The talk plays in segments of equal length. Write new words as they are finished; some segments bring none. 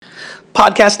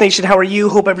Podcast Nation, how are you?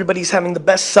 Hope everybody's having the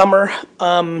best summer.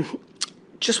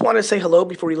 Just want to say hello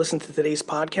before you listen to today's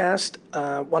podcast.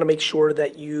 Want to make sure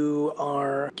that you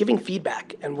are giving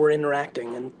feedback and we're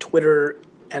interacting. And Twitter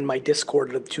and my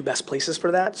Discord are the two best places for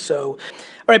that. So, all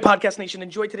right, Podcast Nation,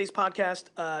 enjoy today's podcast.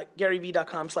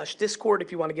 GaryVee.com/Discord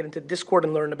if you want to get into Discord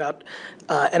and learn about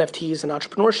NFTs and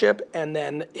entrepreneurship. And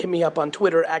then hit me up on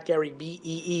Twitter at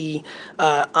GaryVee.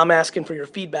 I'm asking for your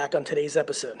feedback on today's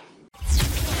episode.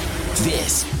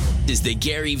 This is the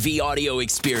Gary V audio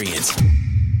experience. Why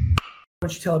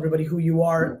don't you tell everybody who you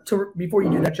are? So before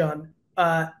you do that, John,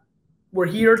 we're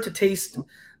here to taste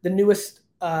the newest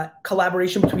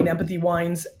collaboration between Empathy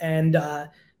Wines and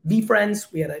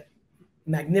Veefriends. We had a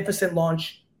magnificent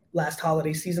launch last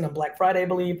holiday season on Black Friday, I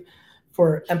believe,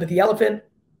 for Empathy Elephant.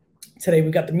 Today we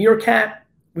got the Meerkat.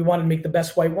 We wanted to make the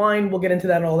best white wine. We'll get into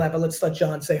that and all that, but let's let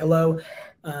John say hello.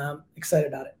 Excited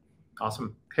about it.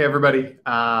 Awesome. Hey, everybody.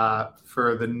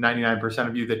 For the 99%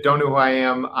 of you that don't know who I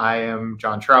am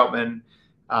John Troutman,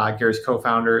 Gary's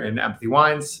co-founder in Empathy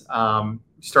Wines.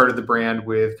 Started the brand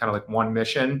with kind of like one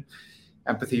mission: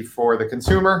 empathy for the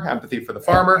consumer, empathy for the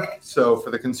farmer. So for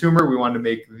the consumer, we wanted to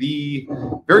make the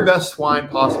very best wine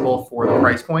possible for the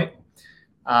price point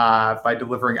by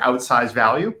delivering outsized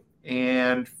value.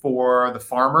 And for the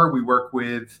farmer, we work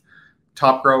with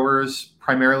top growers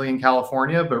primarily in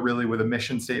California, but really with a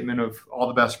mission statement of all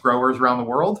the best growers around the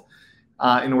world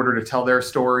in order to tell their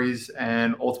stories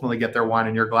and ultimately get their wine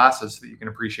in your glasses so that you can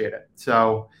appreciate it.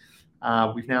 So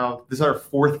this is our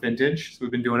fourth vintage. So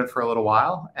we've been doing it for a little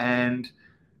while. And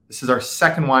this is our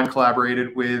second wine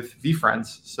collaborated with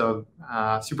Veefriends. So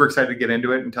super excited to get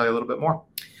into it and tell you a little bit more.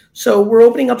 So we're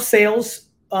opening up sales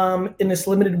in this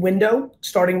limited window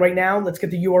starting right now. Let's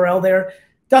get the URL there.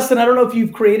 Dustin, I don't know if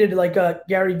you've created like a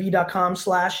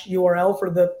GaryVee.com/URL for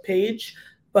the page,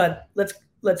 but let's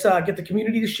get the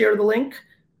community to share the link.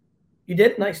 You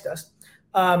did? Nice, Dust.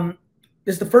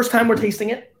 This is the first time we're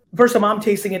tasting it. First time I'm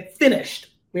tasting it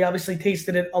finished. We obviously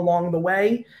tasted it along the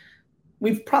way.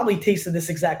 We've probably tasted this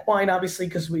exact wine, obviously,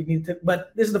 because we need to,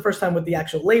 but this is the first time with the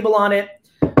actual label on it.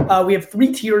 We have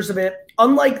 3 tiers of it.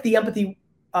 Unlike the Empathy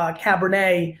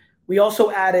Cabernet, we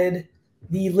also added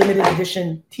the limited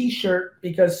edition t-shirt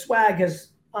because swag has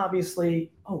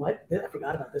obviously, I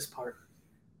forgot about this part.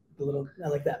 I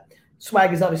like that.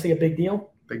 Swag is obviously a big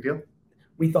deal. Big deal.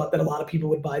 We thought that a lot of people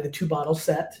would buy the 2-bottle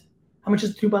set. How much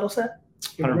is the 2-bottle set?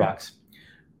 $100.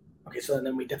 Okay, so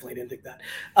then we definitely didn't think that.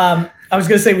 I was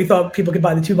going to say we thought people could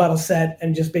buy the 2-bottle set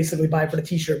and just basically buy it for the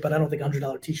t-shirt, but I don't think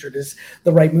 $100 t-shirt is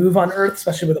the right move on earth,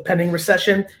 especially with a pending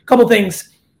recession. Couple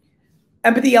things.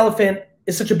 Empathy Elephant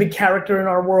is such a big character in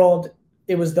our world.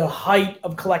 It was the height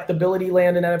of collectability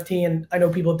land in NFT, and I know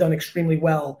people have done extremely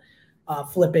well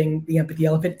flipping the Empathy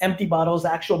Elephant, empty bottles,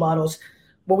 actual bottles.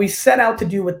 What we set out to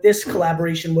do with this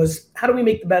collaboration was how do we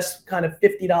make the best kind of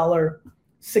 $50, $60,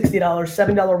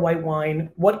 $7 white wine?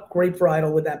 What grape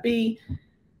varietal would that be?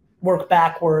 Work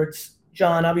backwards.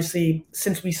 John, obviously,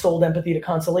 since we sold Empathy to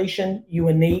Constellation, you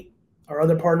and Nate, our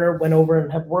other partner, went over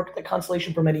and have worked at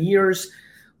Constellation for many years.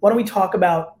 Why don't we talk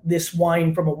about this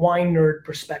wine from a wine nerd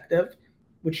perspective,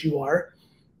 which you are,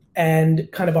 and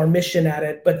kind of our mission at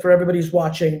it. But for everybody who's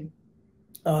watching,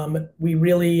 we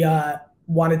really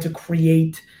wanted to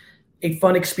create a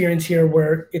fun experience here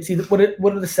where it's either, what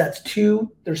are the sets? 2,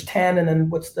 there's 10, and then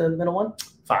what's the middle one?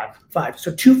 5.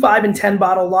 So 2, 5, and 10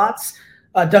 bottle lots.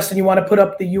 Dustin, you want to put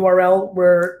up the URL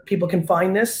where people can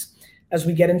find this as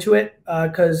we get into it?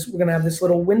 Because we're going to have this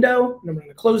little window, and then we're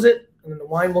going to close it, and then the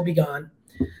wine will be gone.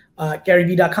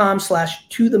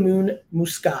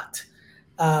 GaryVee.com/ToTheMoonMuscat.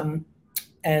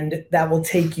 And that will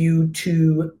take you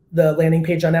to the landing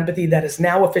page on Empathy that is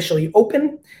now officially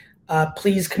open.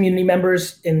 Please, community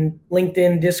members in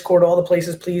LinkedIn, Discord, all the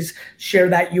places, please share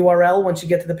that URL once you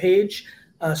get to the page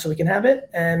so we can have it.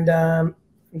 And I'm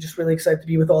just really excited to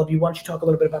be with all of you. Why don't you talk a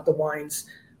little bit about the wines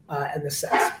and the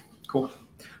sets? Cool.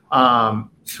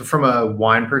 So from a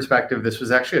wine perspective, this was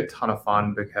actually a ton of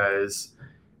fun because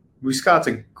Muscat's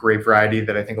a grape variety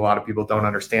that I think a lot of people don't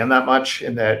understand that much,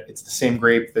 in that it's the same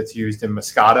grape that's used in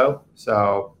Moscato.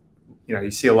 So,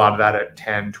 you see a lot of that at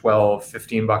 10, 12,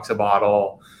 $15 a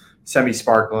bottle,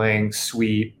 semi-sparkling,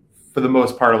 sweet. For the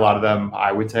most part, a lot of them,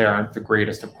 I would say, aren't the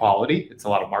greatest of quality. It's a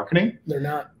lot of marketing. They're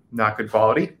not good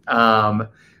quality.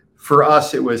 For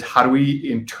us, it was how do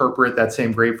we interpret that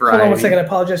same grape variety? Hold on 1 second. I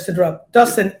apologize to interrupt.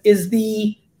 Dustin, is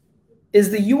the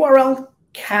URL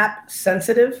cap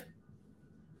sensitive?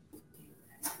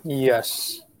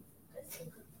 Yes.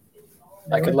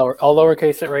 I could I'll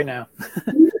lowercase it right now.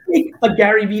 A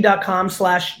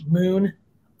GaryVee.com/moon.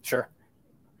 Sure.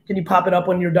 Can you pop it up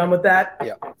when you're done with that?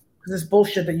 Yeah. Because this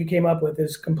bullshit that you came up with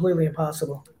is completely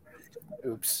impossible.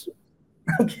 Oops.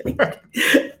 I'm kidding.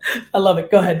 I love it.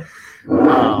 Go ahead.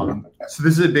 So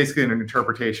this is basically an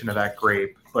interpretation of that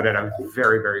grape, but at a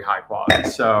very, very high quality.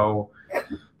 So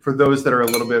for those that are a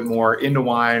little bit more into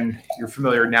wine, you're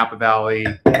familiar with Napa Valley,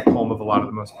 home of a lot of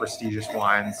the most prestigious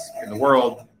wines in the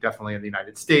world, definitely in the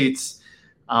United States.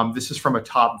 This is from a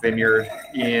top vineyard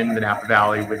in the Napa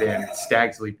Valley within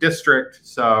Stag's Leap District.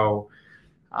 So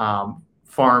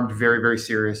farmed very, very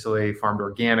seriously, farmed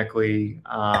organically.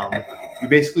 We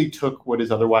basically took what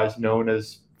is otherwise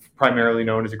primarily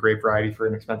known as a grape variety for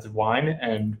inexpensive wine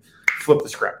and flipped the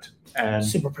script. And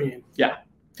super premium. Yeah.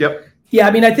 Yep. Yeah,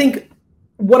 I mean, I think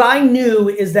what I knew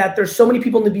is that there's so many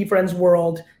people in the Veefriends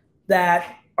world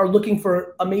that are looking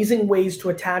for amazing ways to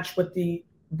attach with the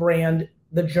brand,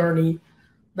 the journey,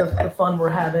 the fun we're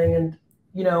having. And,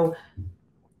 you know,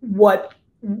 what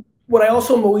I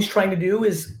also am always trying to do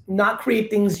is not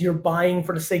create things you're buying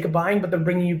for the sake of buying, but they're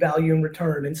bringing you value in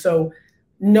return. And so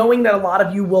knowing that a lot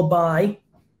of you will buy,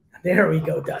 there we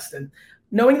go, Dustin.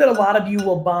 Knowing that a lot of you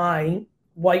will buy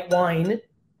white wine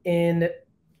in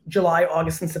July,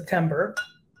 August, and September,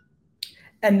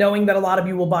 and knowing that a lot of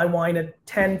you will buy wine at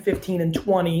 10, 15, and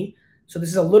 20. So this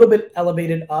is a little bit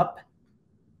elevated up,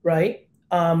 right?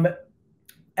 And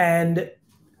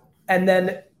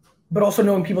then, but also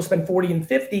knowing people spend 40 and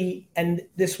 50, and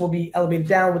this will be elevated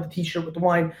down with the t-shirt, with the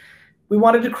wine. We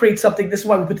wanted to create something. This is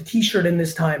why we put the t-shirt in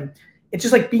this time. It's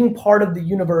just like being part of the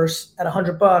universe at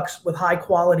 $100 with high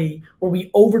quality, where we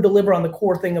over deliver on the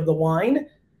core thing of the wine,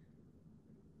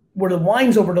 where the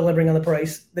wine's over delivering on the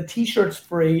price, the t-shirt's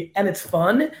free, and it's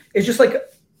fun. It's just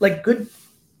like good,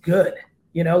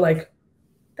 you know, like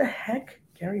the heck,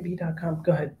 GaryV.com.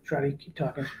 Go ahead, try to keep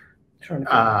talking.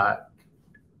 I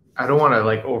don't want to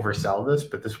like oversell this,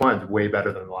 but this one's way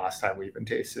better than the last time we even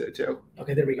tasted it too.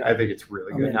 Okay, there we go. I think it's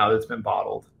really good now that it's been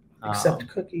bottled. Except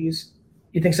cookies.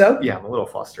 You think so? Yeah, I'm a little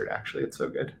flustered actually. It's so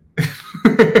good.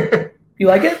 You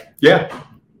like it? Yeah.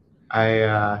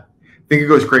 I think it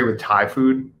goes great with Thai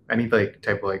food. Any like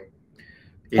type of like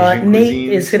Asian Nate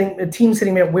cuisines. is hitting, the team's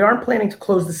hitting me up. We aren't planning to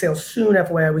close the sale soon,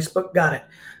 FYI. We spoke, got it.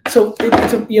 So,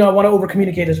 you know, I want to over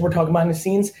communicate as we're talking behind the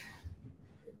scenes.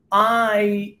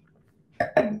 I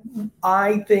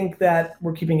think that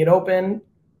we're keeping it open.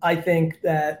 I think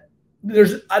that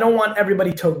I don't want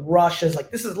everybody to rush as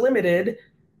like, this is limited,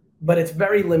 but it's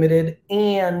very limited.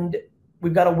 And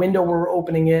we've got a window where we're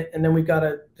opening it. And then we've got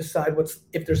to decide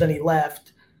if there's any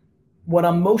left. What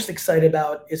I'm most excited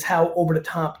about is how over the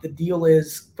top the deal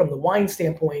is from the wine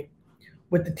standpoint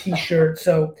with the t-shirt.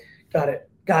 So got it.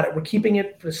 We're keeping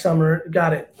it for the summer.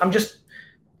 Got it.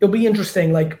 It'll be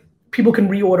interesting. Like people can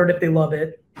reorder it if they love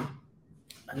it.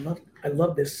 I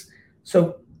love this.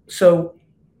 So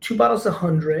 2 bottles,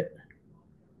 100,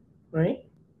 right?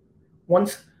 2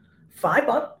 bottles,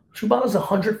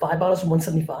 100, 5 bottles,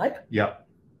 175. Yep.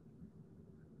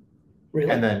 Really?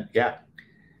 And then, yeah.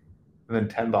 And then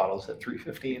 10 bottles at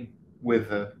 $3.15 with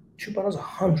the 2 bottles,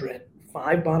 100,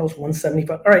 5 bottles,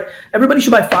 175. All right, everybody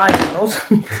should buy 5 bottles.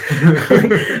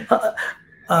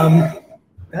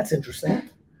 That's interesting.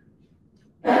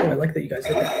 Oh, I like that you guys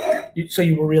did that. So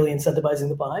you were really incentivizing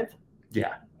the 5?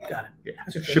 Yeah. Got it. Yeah.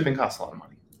 That's Shipping costs a lot of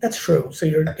money. That's true. So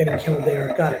you're getting killed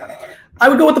there. Got it. I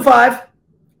would go with the 5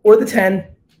 or the 10.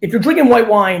 If you're drinking white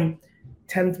wine,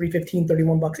 10, 315,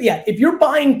 $31. Yeah, if you're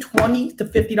buying $20 to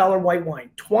 $50 white wine,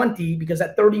 20, because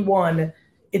at 31,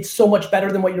 it's so much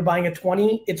better than what you're buying at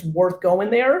 20, it's worth going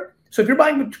there. So if you're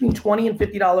buying between $20 and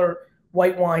 $50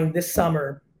 white wine this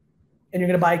summer, and you're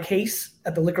going to buy a case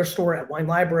at the liquor store, at Wine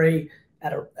Library,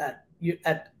 at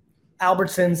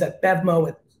Albertsons, at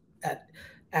Bevmo,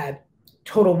 at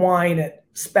Total Wine, at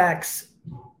Specs,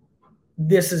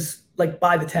 this is like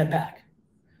buy the 10-pack.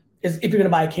 If you're going to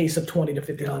buy a case of $20 to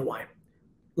 $50 wine.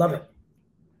 Love it.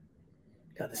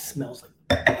 God, this smells like.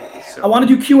 I want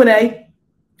to do Q&A.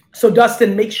 So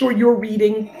Dustin, make sure you're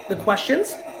reading the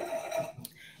questions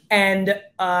and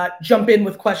jump in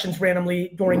with questions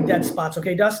randomly during dead spots.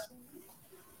 Okay, Dust?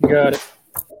 You got it.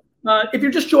 If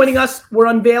you're just joining us, we're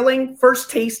unveiling first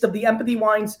taste of the Empathy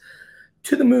Wines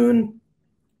To the Moon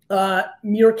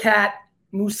Meerkat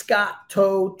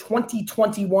Moscato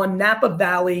 2021 Napa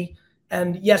Valley.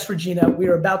 And yes, Regina, we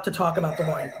are about to talk about the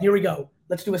wine. Here we go.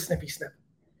 Let's do a snippy snip.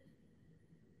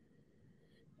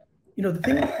 You know, the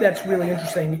thing that's really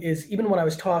interesting is even when I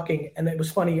was talking, and it was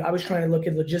funny, I was trying to look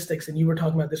at logistics and you were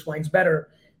talking about this wine's better.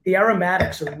 The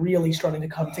aromatics are really starting to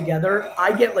come together.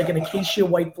 I get like an acacia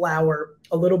white flower,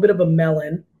 a little bit of a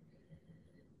melon,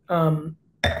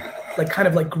 like kind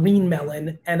of like green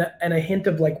melon, and a hint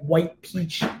of like white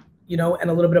peach, you know, and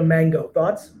a little bit of mango.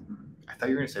 Thoughts? I thought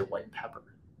you were going to say white pepper.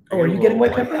 Oh, are you getting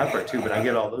white pepper? Pepper too, but I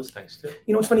get all those things too.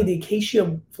 You know what's funny? The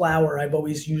acacia flower I've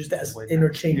always used as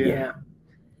interchange. Yeah.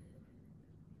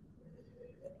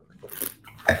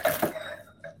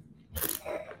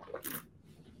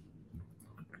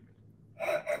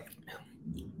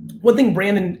 One thing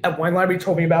Brandon at Wine Library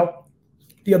told me about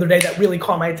the other day that really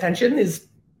caught my attention is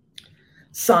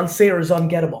Sancerre is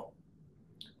ungettable.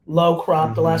 Low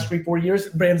crop the last 3-4 years.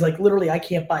 Brand's like, literally, I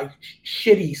can't buy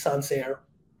shitty Sancerre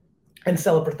and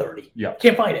sell it for 30. Yeah.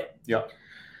 Can't find it. Yeah.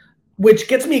 Which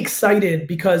gets me excited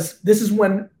because this is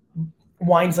when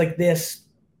wines like this,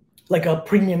 like a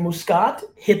premium Muscat,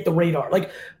 hit the radar.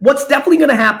 Like, what's definitely going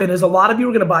to happen is a lot of you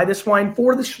are going to buy this wine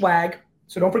for the swag.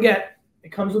 So don't forget,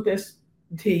 it comes with this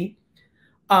tea.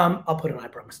 I'll put it on, I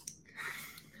promise.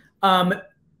 And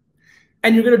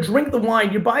you're going to drink the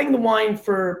wine. You're buying the wine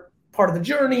for part of the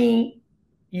journey.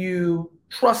 You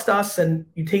trust us and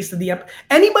you tasted the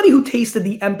anybody who tasted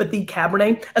the Empathy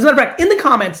Cabernet, as a matter of fact, in the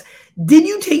comments, did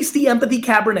you taste the Empathy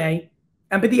Cabernet,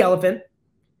 Empathy Elephant,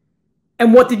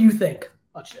 and what did you think?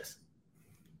 Watch this.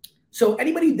 So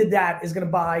anybody who did that is going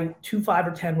to buy 2, 5,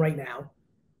 or 10 right now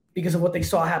because of what they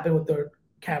saw happen with their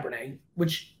Cabernet,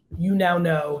 which you now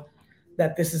know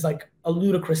that this is like a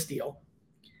ludicrous deal.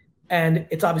 And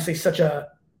it's obviously such a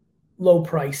low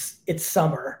price. It's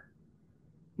summer.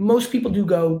 Most people do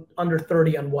go under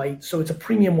 30 on white, so it's a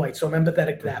premium white, so I'm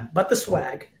empathetic to that. But the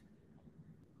swag.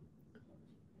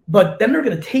 But then they're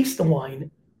going to taste the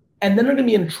wine, and then they're going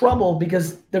to be in trouble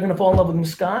because they're going to fall in love with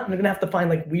Muscat, and they're going to have to find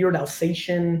like weird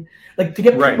Alsatian, like to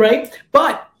get right.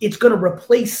 But it's going to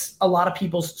replace a lot of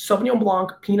people's Sauvignon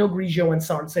Blanc, Pinot Grigio, and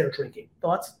Sancerre drinking.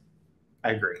 Thoughts?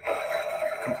 I agree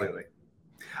completely.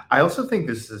 I also think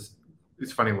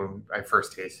it's funny when I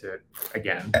first tasted it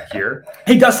again here.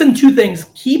 Hey, Dustin, 2 things.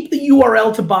 Keep the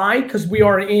URL to buy because we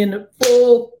are in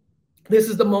full. This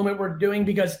is the moment we're doing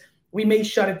because we may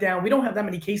shut it down. We don't have that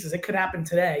many cases. It could happen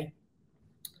today.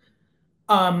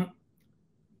 But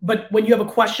when you have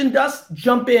a question, Dust,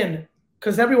 jump in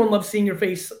because everyone loves seeing your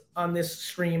face on this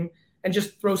stream and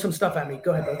just throw some stuff at me.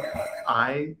 Go ahead, bro.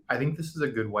 I think this is a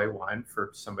good white wine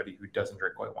for somebody who doesn't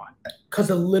drink white wine.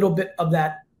 Because a little bit of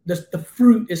that. The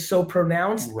fruit is so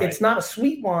pronounced. Right. It's not a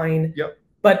sweet wine,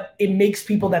 but it makes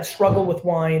people that struggle with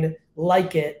wine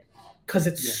like it because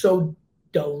it's so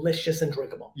delicious and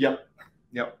drinkable. Yep,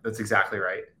 that's exactly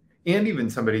right. And even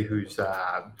somebody who's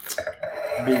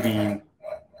maybe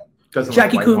doesn't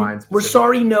Jackie like Kuhn, white wines. We're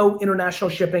sorry, no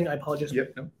international shipping. I apologize.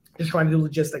 Yep. No. Just trying to do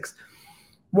logistics.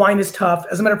 Wine is tough.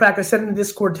 As a matter of fact, I said in the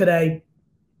Discord today,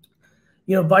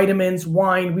 vitamins,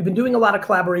 wine. We've been doing a lot of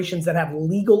collaborations that have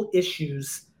legal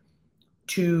issues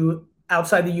to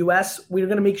outside the US. We're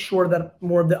going to make sure that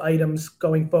more of the items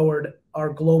going forward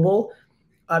are global,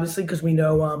 obviously, because we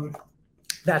know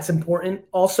that's important.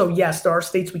 Also, yes, there are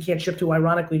states we can't ship to,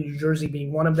 ironically, New Jersey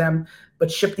being one of them, but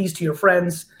ship these to your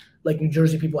friends. Like New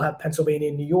Jersey, people have Pennsylvania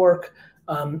and New York.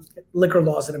 Liquor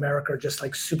laws in America are just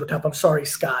like super tough. I'm sorry,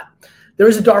 Scott. There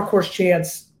is a dark horse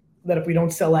chance that if we don't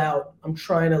sell out, I'm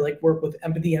trying to like work with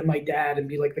Empathy and my dad and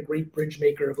be like the great bridge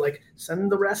maker of like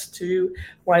send the rest to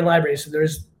Wine Library. So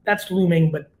that's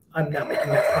looming, but I'm not making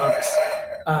that promise.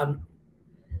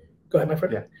 Go ahead, my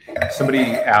friend. Yeah. Somebody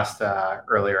asked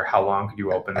earlier, how long could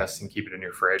you open this and keep it in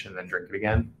your fridge and then drink it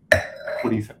again? What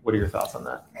do you think? What are your thoughts on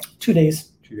that? 2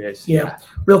 days. 2 days. Yeah.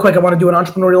 Real quick, I want to do an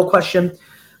entrepreneurial question.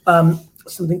 Some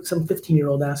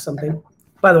 15-year-old asked something.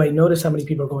 By the way, notice how many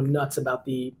people are going nuts about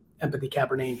the Empathy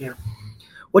Cabernet here.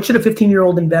 What should a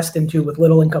 15-year-old invest into with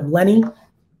little income? Lenny,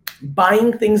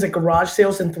 buying things at garage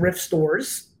sales and thrift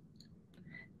stores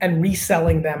and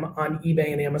reselling them on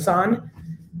eBay and Amazon.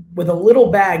 With a little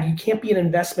bag, you can't be in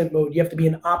investment mode. You have to be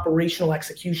in operational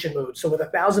execution mode. So with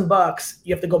 $1,000,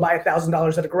 you have to go buy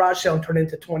 $1,000 at a garage sale and turn it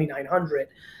into $2,900.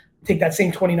 Take that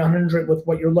same $2,900 with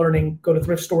what you're learning, go to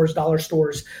thrift stores, dollar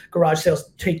stores, garage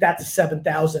sales, take that to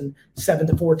 $7,000, 7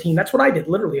 to 14. That's what I did,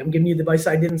 literally. I'm giving you the advice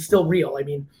I did and still real. I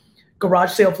mean,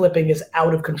 garage sale flipping is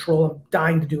out of control. I'm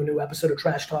dying to do a new episode of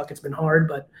Trash Talk. It's been hard,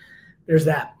 but there's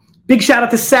that. Big shout out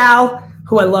to Sal,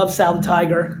 who I love, Sal the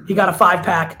Tiger. He got a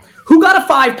 5-pack. Who got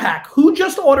a 5-pack? Who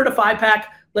just ordered a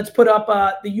 5-pack? Let's put up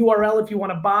the URL if you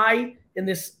want to buy in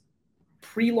this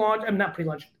pre-launch. I'm not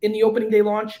pre-launch. In the opening day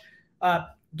launch,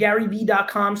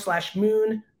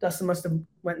 GaryV.com/moon. Dustin must have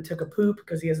went and took a poop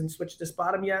because he hasn't switched this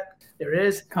bottom yet. There it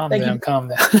is. Calm down.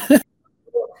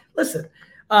 Listen,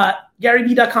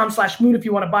 GaryV.com/moon if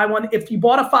you want to buy one. If you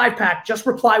bought a 5-pack, just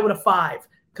reply with a 5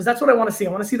 because that's what I want to see. I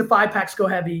want to see the 5-packs go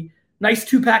heavy. Nice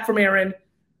 2-pack from Aaron.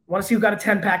 I want to see who got a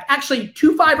 10-pack. Actually,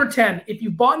 2, 5, or 10. If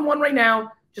you bought one right now,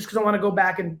 just because I want to go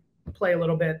back and play a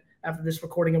little bit after this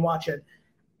recording and watch it.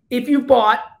 If you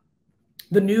bought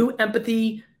the new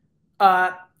Empathy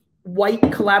white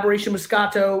collaboration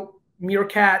Moscato,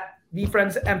 Meerkat,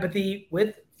 Veefriends Empathy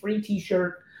with free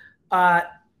t-shirt.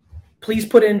 Please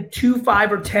put in 2,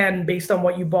 5, or 10 based on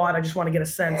what you bought. I just want to get a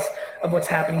sense of what's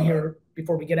happening here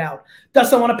before we get out.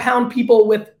 Dustin, I want to pound people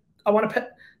with,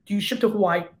 do you ship to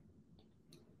Hawaii?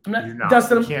 You're not.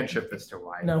 Dustin, you can't ship this to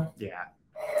Hawaii. No. Yeah.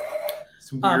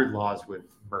 Some weird laws with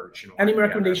merch. And any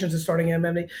recommendations of starting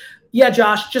MMA? Yeah,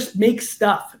 Josh, just make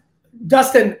stuff.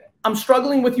 Dustin, I'm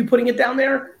struggling with you putting it down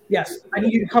there. Yes, I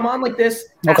need you to come on like this.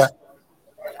 Okay.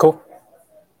 Cool.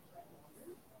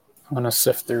 I'm going to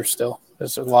sift through still.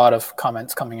 There's a lot of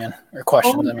comments coming in, or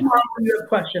questions. Only come on when you have a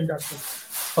question, Dustin.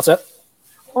 What's that?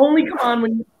 Only come on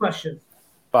when you have a question.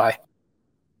 Bye.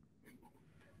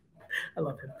 I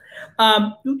love him.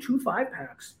 Do 2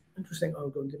 5-packs. Interesting. Oh,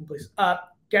 go in different places.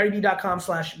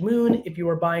 GaryVee.com/moon if you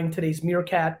are buying today's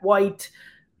Meerkat White.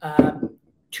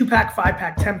 2-pack,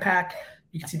 5-pack, 10-pack.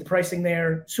 You can see the pricing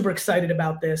there. Super excited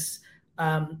about this.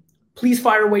 Please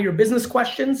fire away your business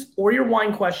questions or your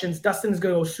wine questions. Dustin is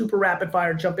going to go super rapid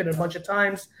fire, jump in a bunch of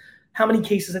times. How many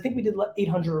cases? I think we did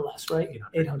 800 or less, right?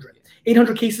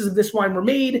 800 cases of this wine were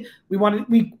made. We're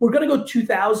going to go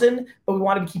 2,000, but we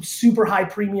wanted to keep super high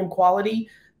premium quality.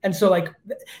 And so like,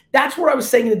 that's where I was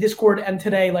saying in the Discord and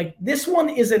today, like this one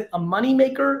isn't a money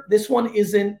maker. This one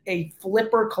isn't a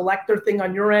flipper collector thing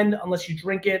on your end, unless you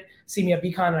drink it, see me at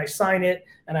BCon and I sign it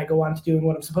and I go on to doing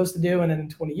what I'm supposed to do. And then in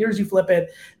 20 years you flip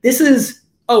it. This is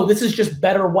just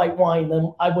better white wine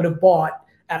than I would have bought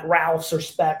at Ralph's or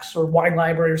Specs or Wine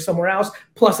Library or somewhere else.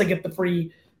 Plus I get the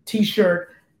free t-shirt.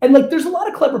 And like, there's a lot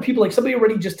of clever people. Like somebody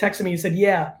already just texted me and said,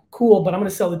 yeah, cool, but I'm going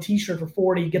to sell the t-shirt for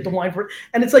 40, get the wine for it.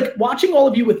 And it's like watching all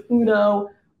of you with Uno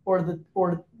or the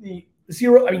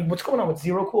Zero. I mean, what's going on with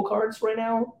Zero Cool cards right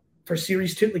now for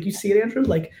Series 2? Like you see it, Andrew?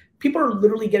 Like people are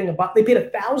literally getting a box. They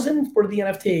paid $1,000 for the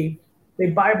NFT. They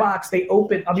buy a box. They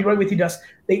open. I'll be right with you, Dust.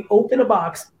 They open a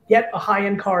box, get a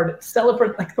high-end card, sell it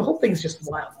for, like the whole thing's just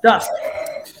wild. Dust.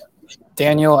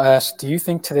 Daniel asked, do you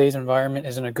think today's environment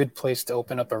is in a good place to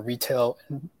open up a retail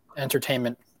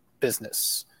entertainment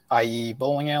business, i.e.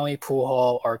 bowling alley, pool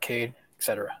hall, arcade,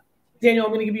 etc.? Daniel,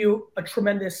 I'm going to give you a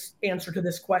tremendous answer to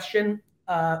this question,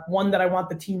 one that I want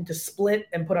the team to split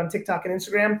and put on TikTok and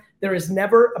Instagram. There is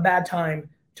never a bad time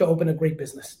to open a great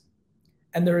business,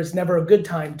 and there is never a good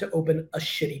time to open a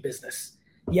shitty business.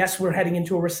 Yes, we're heading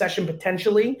into a recession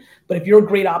potentially, but if you're a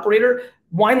great operator,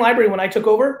 Wine Library, when I took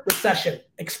over, recession,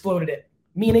 exploded it.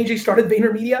 Me and AJ started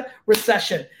VaynerMedia,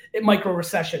 recession, micro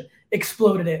recession,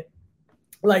 exploded it.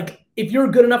 Like, if you're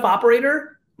a good enough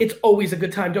operator, it's always a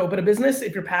good time to open a business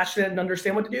if you're passionate and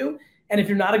understand what to do. And if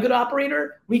you're not a good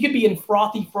operator, we could be in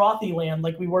frothy land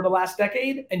like we were the last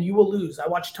decade, and you will lose. I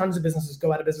watched tons of businesses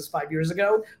go out of business 5 years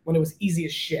ago when it was easy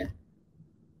as shit.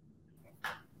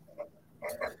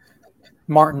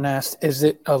 Martin asked, is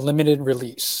it a limited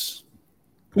release?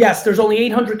 Yes, there's only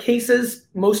 800 cases,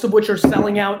 most of which are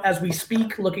selling out as we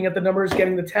speak, looking at the numbers,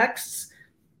 getting the texts.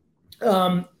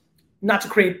 Not to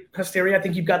create hysteria, I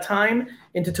think you've got time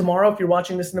into tomorrow if you're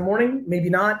watching this in the morning. Maybe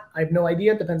not. I have no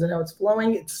idea. It depends on how it's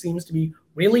flowing. It seems to be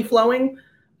really flowing,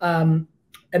 and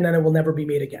then it will never be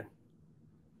made again.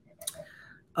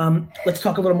 Let's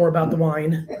talk a little more about the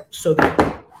wine so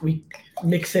that we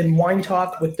mix in wine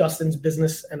talk with Dustin's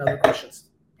business and other questions.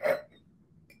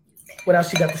 What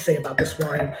else you got to say about this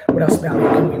wine? What else value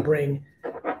can we bring?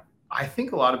 I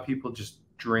think a lot of people just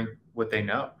drink what they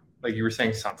know. Like you were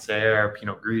saying, Sancerre,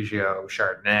 Pinot Grigio,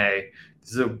 Chardonnay.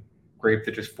 This is a grape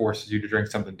that just forces you to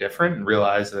drink something different and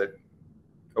realize that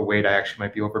I actually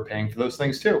might be overpaying for those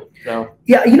things too. So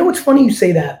yeah, you know what's funny you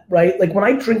say that, right? Like when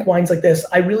I drink wines like this,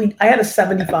 I had a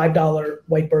 $75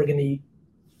 white Burgundy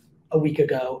a week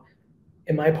ago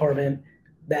in my apartment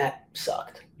that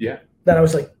sucked. Yeah. That I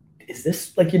was like, is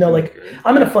this like, like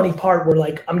I'm in a funny part where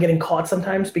like I'm getting caught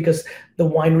sometimes because the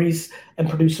wineries and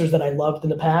producers that I loved in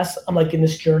the past, I'm like in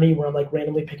this journey where I'm like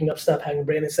randomly picking up stuff, having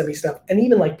Brandon send me stuff, and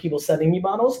even like people sending me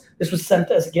bottles. This was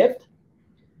sent as a gift.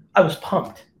 I was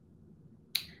pumped.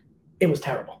 It was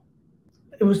terrible.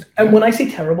 It was, and when I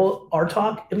say terrible, our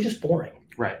talk, it was just boring.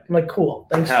 Right. I'm like, cool.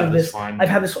 Thanks for this. I've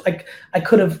had this. Like, I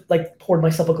could have like poured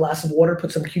myself a glass of water,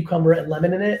 put some cucumber and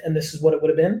lemon in it, and this is what it would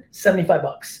have been: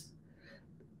 $75.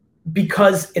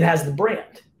 Because it has the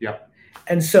brand. Yeah.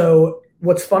 And so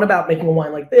what's fun about making a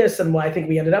wine like this, and why I think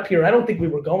we ended up here, I don't think we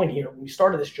were going here when we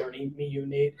started this journey, me, you,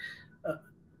 Nate.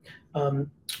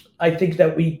 I think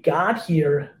that we got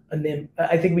here, and then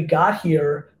I think we got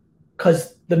here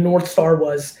because the North Star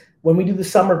was, when we do the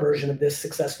summer version of this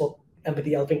successful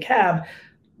Empathy Elephant Cab,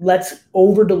 let's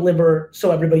over deliver so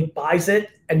everybody buys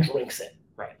it and drinks it.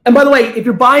 Right. And by the way, if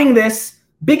you're buying this,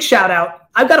 big shout out.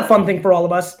 I've got a fun thing for all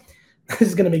of us. this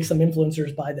is going to make some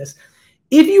influencers buy this.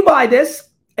 If you buy this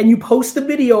and you post a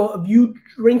video of you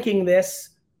drinking this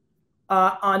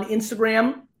on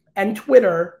Instagram and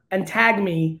Twitter and tag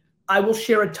me, I will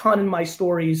share a ton in my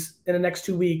stories in the next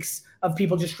 2 weeks of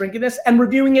people just drinking this and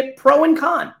reviewing it pro and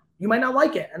con. You might not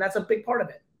like it, and that's a big part of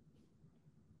it.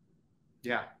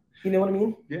 Yeah. You know what I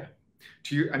mean? Yeah.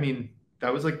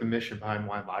 That was like the mission behind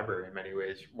Wine Library in many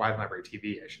ways. Wine Library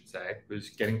TV, I should say, was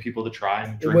getting people to try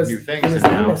and drink new things. It was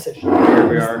the mission. Here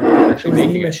we are actually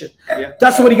making it. Mission. Yeah.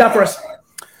 Dustin, what do you got for us?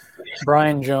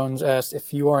 Brian Jones asked,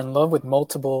 if you are in love with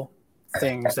multiple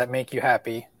things that make you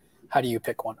happy, how do you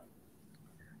pick one?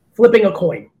 Flipping a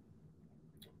coin.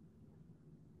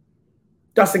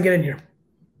 Dustin, get in here.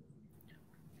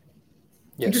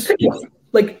 Yes. You just pick one.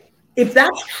 Like, if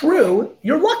that's true,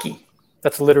 you're lucky.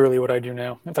 That's literally what I do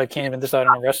now. If I can't even decide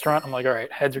on a restaurant, I'm like, all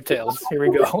right, heads or tails. Here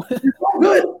we go.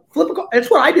 Good. Flip a coin. That's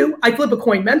what I do. I flip a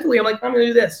coin mentally. I'm like, I'm going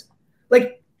to do this.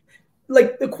 Like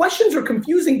the questions are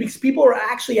confusing because people are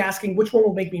actually asking which one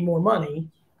will make me more money.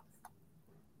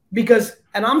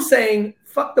 And I'm saying,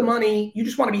 fuck the money. You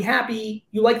just want to be happy.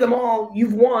 You like them all.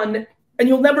 You've won. And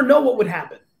you'll never know what would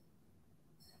happen.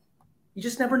 You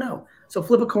just never know. So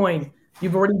flip a coin.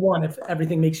 You've already won if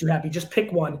everything makes you happy. Just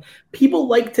pick one. People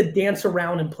like to dance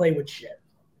around and play with shit.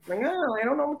 Like, oh, I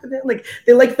don't know what to do. Like,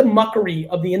 they like the muckery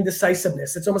of the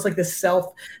indecisiveness. It's almost like this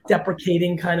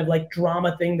self-deprecating kind of like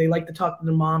drama thing they like to talk to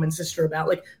their mom and sister about.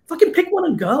 Like, fucking pick one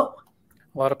and go.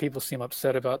 A lot of people seem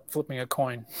upset about flipping a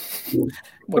coin.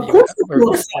 Of course people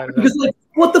are upset because, like,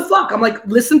 what the fuck? I'm like,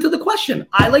 listen to the question.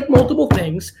 I like multiple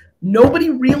things. Nobody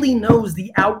really knows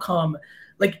the outcome.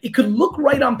 Like, it could look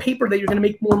right on paper that you're going to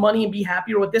make more money and be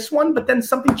happier with this one, but then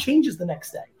something changes the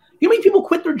next day. You know how many people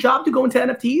quit their job to go into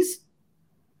NFTs?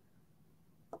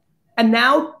 And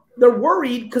now they're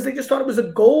worried because they just thought it was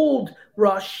a gold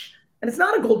rush. And it's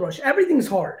not a gold rush. Everything's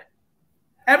hard.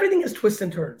 Everything is twists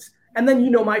and turns. And then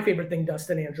you know my favorite thing,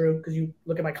 Dustin, Andrew, because you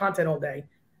look at my content all day.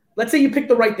 Let's say you picked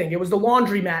the right thing. It was the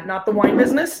laundromat, not the wine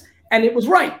business. And it was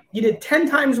right. You did 10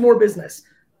 times more business.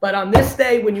 But on this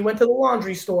day, when you went to the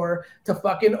laundry store to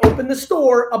fucking open the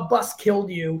store, a bus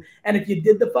killed you. And if you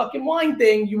did the fucking wine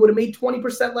thing, you would have made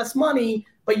 20% less money,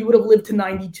 but you would have lived to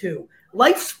 92.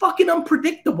 Life's fucking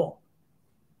unpredictable.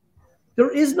 There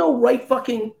is no right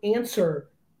fucking answer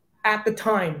at the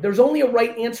time. There's only a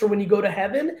right answer when you go to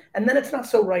heaven, and then it's not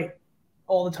so right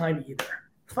all the time either.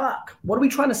 Fuck. What are we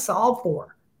trying to solve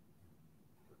for?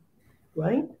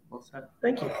 Right? Well said.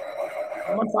 Thank you.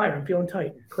 I'm on fire. I'm feeling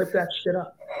tight. Clip that shit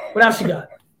up. What else you got?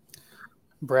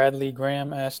 Bradley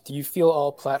Graham asked, do you feel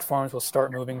all platforms will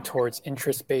start moving towards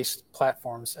interest-based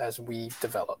platforms as we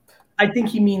develop? I think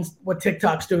he means what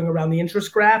TikTok's doing around the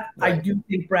interest graph. Right. I do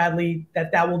think, Bradley,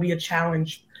 that will be a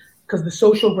challenge because the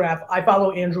social graph, I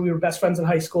follow Andrew. We were best friends in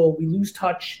high school. We lose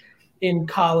touch in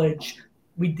college.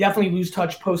 We definitely lose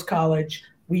touch post-college.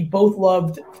 We both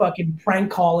loved fucking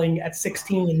prank calling at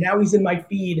 16. And now he's in my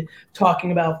feed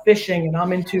talking about fishing and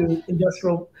I'm into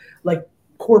industrial, like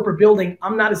corporate building.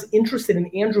 I'm not as interested in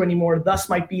Andrew anymore. Thus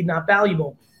my feed not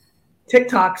valuable.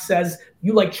 TikTok says,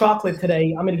 you like chocolate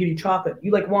today. I'm going to give you chocolate.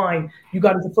 You like wine. You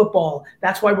got into football.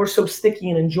 That's why we're so sticky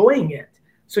and enjoying it.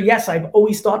 So yes, I've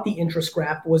always thought the interest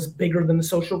graph was bigger than the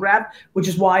social graph, which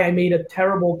is why I made a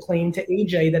terrible claim to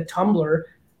AJ that Tumblr,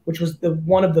 which was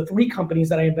one of the 3 companies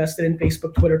that I invested in,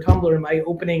 Facebook, Twitter, Tumblr, in my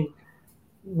opening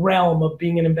realm of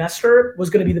being an investor, was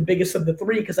going to be the biggest of the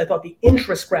 3 because I thought the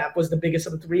interest graph was the biggest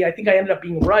of the 3. I think I ended up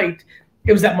being right.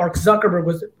 It was that Mark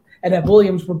Zuckerberg and that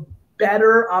Williams were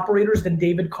better operators than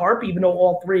David Karp, even though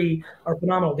all 3 are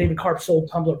phenomenal. David Karp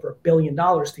sold Tumblr for $1 billion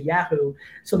to Yahoo.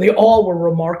 So they all were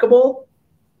remarkable.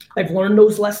 I've learned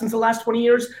those lessons the last 20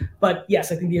 years. But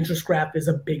yes, I think the interest graph is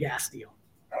a big ass deal.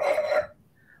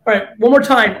 All right, one more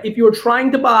time. If you are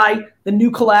trying to buy the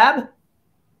new COLLAB,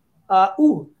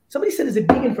 somebody said, is it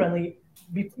vegan friendly?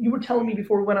 You were telling me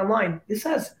before we went online, this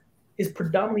is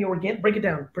predominantly organic. Break it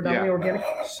down. Predominantly organic.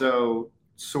 So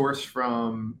sourced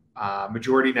from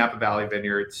majority Napa Valley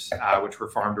vineyards, which were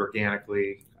farmed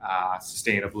organically,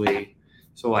 sustainably.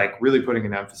 So like really putting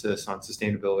an emphasis on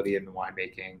sustainability in the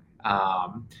winemaking.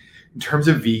 In terms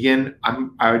of vegan,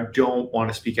 I don't want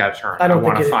to speak out of turn. I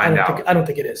want to find out. I don't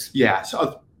think it is. Yeah.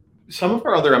 So some of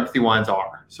our other empathy wines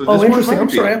are. So this interesting. I'm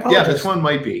sorry. I apologize. Yeah, this one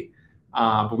might be.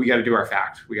 But we got to do our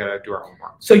fact. We got to do our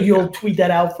homework. So you'll tweet that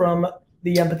out from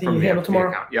the empathy handle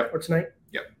tomorrow? Account. Yep. Or tonight?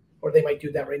 Yep. Or they might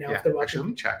do that right now if they're watching. Actually, let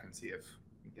me check and see if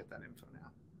we can get that info now.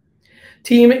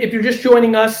 Team, if you're just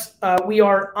joining us, we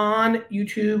are on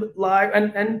YouTube live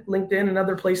and LinkedIn and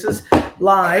other places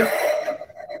live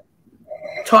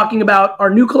talking about our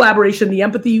new collaboration, the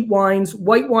Empathy Wines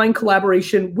White Wine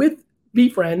collaboration with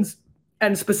Veefriends.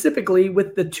 and specifically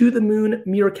with the To the Moon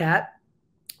Meerkat.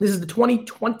 This is the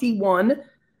 2021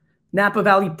 Napa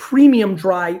Valley Premium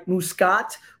Dry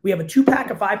Muscat. We have a 2-pack,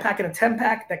 a 5-pack, and a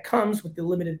 10-pack that comes with the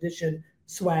limited edition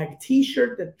swag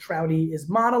t-shirt that Trouty is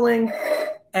modeling.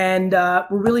 And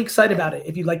we're really excited about it.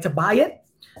 If you'd like to buy it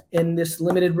in this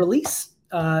limited release,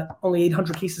 only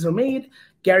 800 cases are made.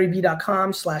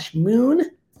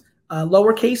 GaryVee.com/moon,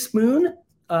 lowercase moon.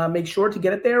 Make sure to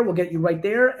get it there. We'll get you right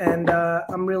there. And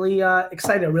I'm really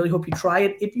excited. I really hope you try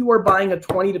it. If you are buying a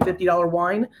 $20 to $50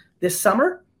 wine this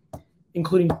summer,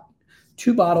 including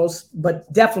 2 bottles,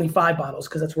 but definitely 5 bottles,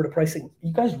 because that's where the pricing.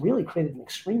 You guys really created an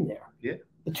extreme there. Yeah.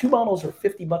 The 2 bottles are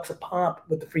 $50 a pop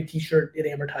with the free t-shirt. It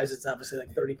amortizes obviously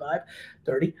like 30.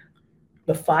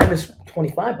 The 5 is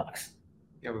 $25.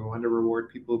 Yeah, we wanted to reward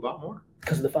people who bought more.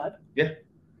 Because of the 5? Yeah.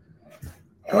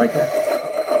 I like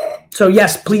that. So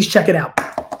yes, please check it out.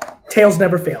 Tails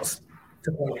never fails.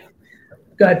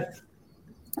 Go ahead.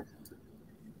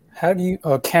 How do you,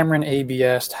 Cameron AB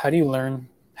asked, how do you learn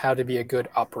how to be a good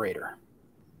operator?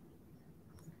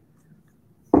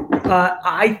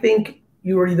 I think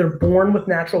you are either born with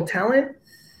natural talent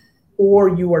or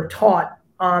you are taught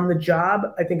on the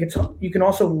job. I think you can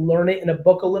also learn it in a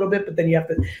book a little bit, but then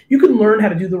you can learn how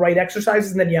to do the right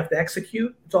exercises and then you have to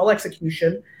execute. It's all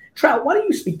execution. Trout, why don't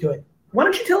you speak to it? Why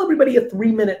don't you tell everybody a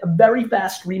very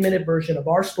fast 3-minute version of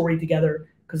our story together,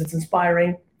 because it's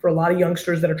inspiring for a lot of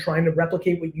youngsters that are trying to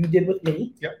replicate what you did with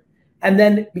me. Yep. And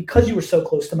then because you were so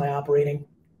close to my operating,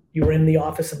 you were in the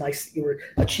office you were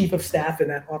a chief of staff in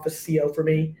that office CO for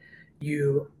me.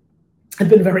 You have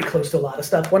been very close to a lot of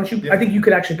stuff. Why don't you, yeah. I think you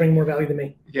could actually bring more value than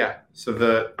me. Yeah. So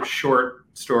the short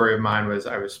story of mine was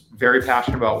I was very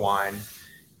passionate about wine,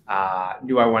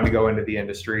 knew I wanted to go into the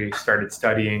industry, started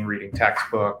studying, reading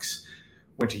textbooks,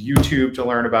 went to YouTube to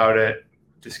learn about it,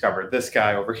 discovered this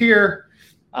guy over here,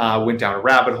 went down a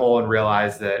rabbit hole and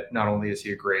realized that not only is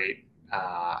he a great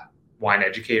wine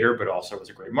educator, but also was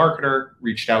a great marketer.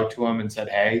 Reached out to him and said,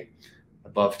 hey,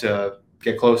 I'd love to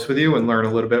get close with you and learn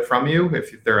a little bit from you.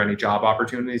 If there are any job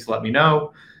opportunities, let me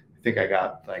know. I think I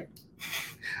got like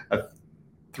a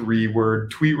 3-word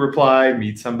tweet reply,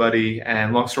 meet somebody.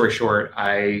 And long story short,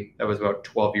 that was about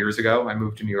 12 years ago. I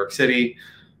moved to New York City,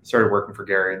 started working for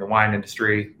Gary in the wine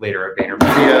industry, later at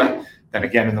VaynerMedia, then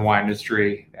again in the wine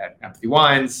industry at Empathy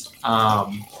Wines.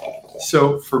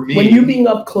 So for me, when you being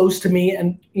up close to me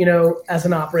and, as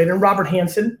an operator, Robert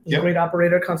Hansen is a great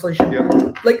operator, Constellation.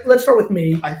 Yep. Like, let's start with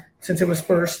me since it was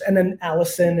first, and then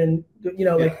Allison, and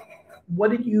like,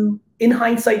 what did you, in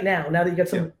hindsight now that you got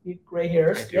some gray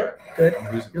hairs, good,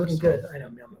 you're looking good. I know,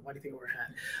 why do you think we're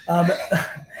hat?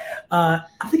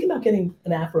 I'm thinking about getting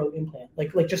an Afro implant,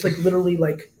 like literally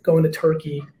like going to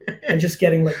Turkey and just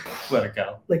getting like, let it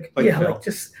go. Like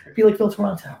just be like Phil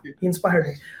Toronto. He inspired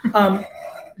me.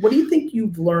 What do you think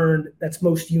you've learned that's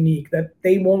most unique that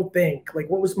they won't think? Like,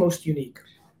 what was most unique?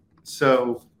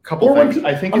 So, couple things.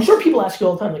 I'm sure people ask you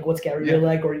all the time, like, what's Gary really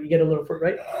like? Or you get a little,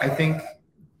 right? I think a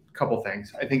couple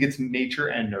things. I think it's nature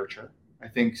and nurture. I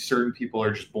think certain people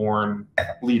are just born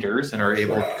leaders and are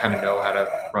able to kind of know how to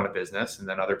run a business. And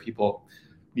then other people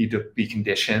need to be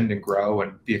conditioned and grow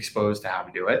and be exposed to how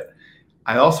to do it.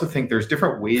 I also think there's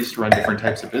different ways to run different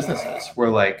types of businesses where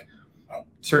like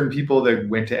certain people that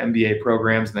went to MBA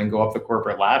programs and then go up the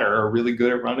corporate ladder are really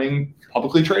good at running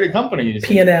publicly traded companies.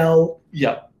 P&L.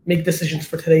 Yep. Make decisions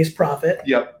for today's profit.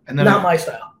 Yep. And then not my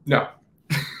style. No.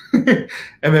 And then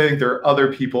I think there are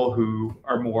other people who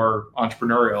are more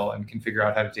entrepreneurial and can figure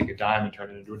out how to take a dime and turn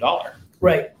it into $1.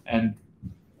 Right. And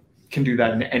can do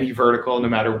that in any vertical, no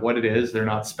matter what it is. They're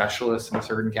not specialists in a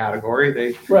certain category.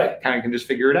 They kind of can just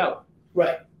figure it out.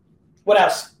 Right. What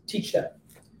else? Teach them.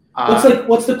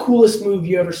 What's the coolest move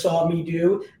you ever saw me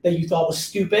do that you thought was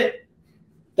stupid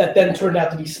that then turned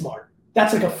out to be smart?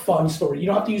 That's like a fun story. You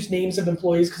don't have to use names of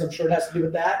employees because I'm sure it has to do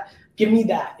with that. Give me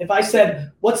that. If I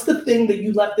said, what's the thing that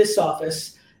you left this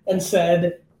office and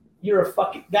said, you're a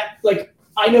fucking, that, like,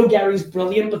 I know Gary's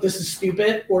brilliant, but this is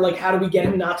stupid. Or like, how do we get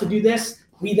him not to do this?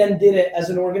 We then did it as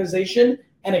an organization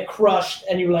and it crushed.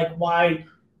 And you were like, why?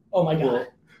 Oh my God. Well,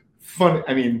 fun.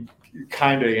 I mean,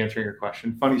 kind of answering your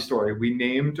question. Funny story. We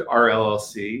named our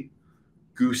LLC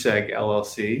Goose Egg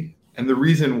LLC. And the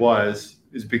reason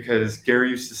is because Gary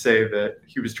used to say that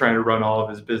he was trying to run all of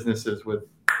his businesses with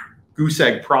goose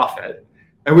egg profit,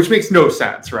 and which makes no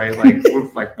sense, right?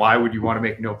 Like why would you want to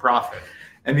make no profit?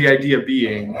 And the idea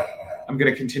being, I'm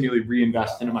going to continually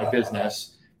reinvest into my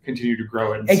business, continue to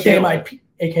grow it, and AKA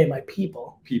my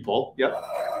people. Yep.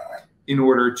 In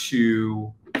order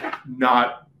to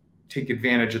not take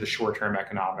advantage of the short-term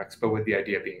economics, but with the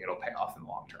idea being it'll pay off in the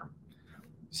long term.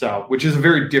 So, which is a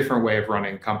very different way of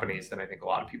running companies than I think a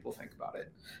lot of people think about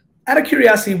it. Out of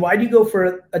curiosity, why do you go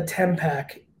for a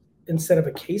 10-pack instead of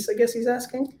a case, I guess he's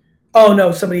asking? Oh,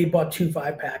 no, somebody bought 2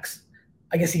 5-packs.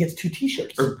 I guess he gets 2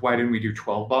 T-shirts. Or why didn't we do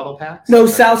 12 bottle packs? No,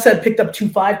 Sal said picked up 2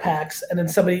 5-packs, and then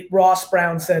Ross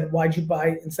Brown said, why'd you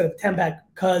buy instead of a 10-pack?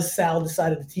 Because Sal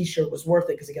decided the T-shirt was worth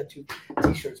it because he got 2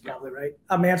 T-shirts probably, right?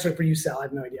 I'm answering for you, Sal. I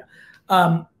have no idea.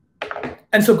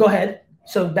 And so go ahead.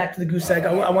 So back to the goose egg.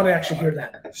 I want to actually hear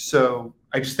that. So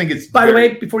I just think it's... By the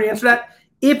way, before you answer that,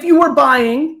 if you were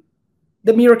buying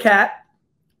the Meerkat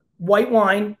white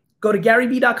wine, go to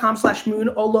GaryVee.com/moon,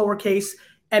 all lowercase.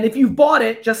 And if you've bought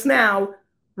it just now,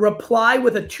 reply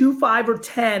with a 2, 5, or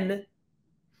 10.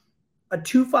 A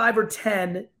 2, 5, or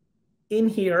 10 in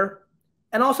here.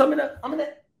 And also I'm gonna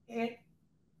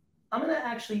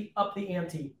actually up the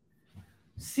ante.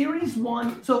 Series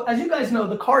 1. So as you guys know,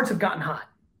 the cards have gotten hot.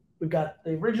 We've got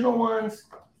the original ones.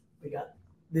 We got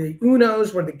the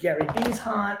Unos where the Gary V's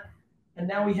hot. And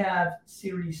now we have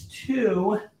Series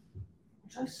 2,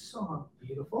 which I saw.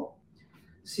 Beautiful.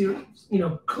 Series,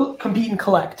 compete and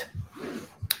collect.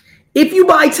 If you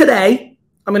buy today,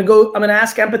 I'm gonna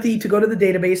ask Empathy to go to the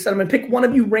database, and I'm gonna pick one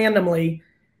of you randomly,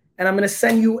 and I'm gonna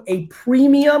send you a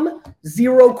premium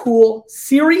Zero Cool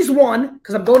Series 1,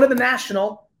 because I'm going to the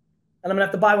National, and I'm gonna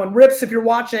have to buy one. Rips, if you're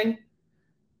watching,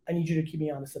 I need you to keep me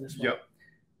honest in this one. Yep.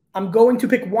 I'm going to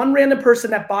pick one random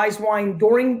person that buys wine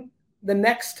during the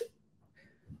next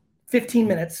 15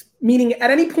 minutes, meaning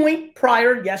at any point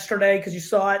prior, yesterday, because you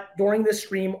saw it during this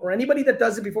stream, or anybody that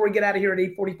does it before we get out of here at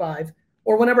 8:45,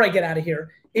 or whenever I get out of here.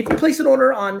 If you place an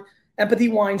order on Empathy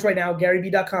Wines right now,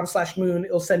 GaryVee.com/moon,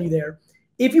 it'll send you there.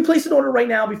 If you place an order right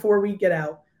now before we get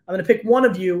out, I'm going to pick one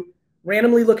of you,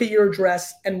 randomly look at your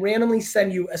address, and randomly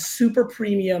send you a super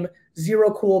premium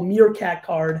Zero Cool Meerkat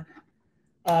card.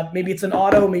 Maybe it's an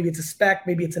auto, maybe it's a spec,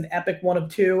 maybe it's an epic, one of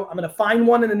 2. I'm going to find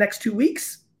one in the next 2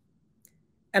 weeks,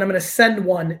 and I'm going to send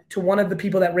one to one of the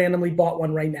people that randomly bought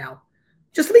one right now.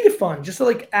 Just to make it fun, just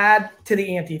to add to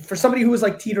the ante. For somebody who was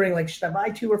teetering, should I buy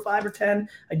 2 or 5 or 10?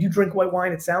 I do drink white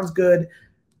wine. It sounds good.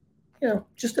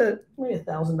 Just maybe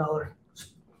 $1,000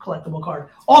 collectible card.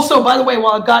 Also, by the way,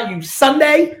 while I've got you,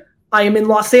 Sunday, I am in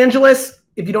Los Angeles.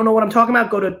 If you don't know what I'm talking about,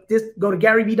 go to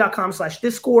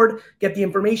GaryVee.com/Discord, get the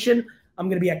information. I'm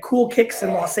going to be at Cool Kicks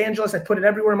in Los Angeles. I put it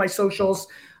everywhere in my socials.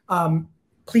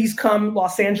 Please come,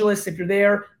 Los Angeles. If you're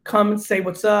there, come and say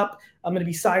what's up. I'm going to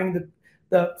be signing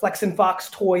the Flex and Fox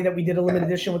toy that we did a limited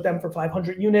edition with them for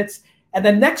 500 units. And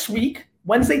then next week,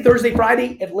 Wednesday, Thursday,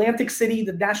 Friday, Atlantic City,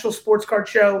 the National Sports Card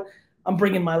Show. I'm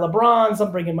bringing my LeBrons.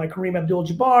 I'm bringing my Kareem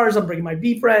Abdul-Jabbars. I'm bringing my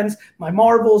Veefriends, my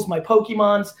Marvels, my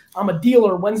Pokemons. I'm a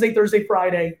dealer Wednesday, Thursday,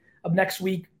 Friday of next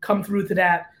week. Come through to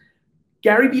that.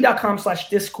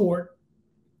 GaryVee.com/Discord.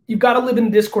 You've got to live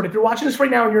in Discord. If you're watching this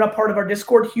right now and you're not part of our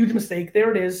Discord, huge mistake.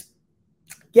 There it is.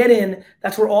 Get in.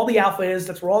 That's where all the alpha is.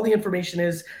 That's where all the information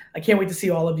is. I can't wait to see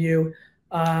all of you.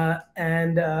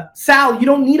 Sal, you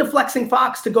don't need a Flexing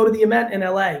Fox to go to the event in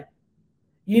LA.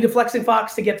 You need a Flexing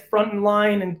Fox to get front in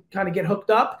line and kind of get hooked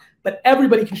up, but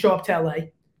everybody can show up to LA.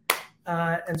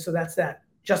 And so that's that.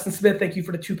 Justin Smith, thank you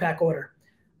for the 2-pack order.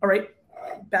 All right,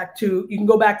 you can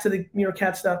go back to the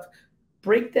Meerkat stuff.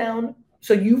 Breakdown.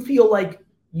 So you feel like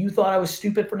you thought I was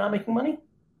stupid for not making money?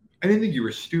 I didn't think you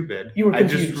were stupid. You were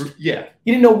confused. Yeah.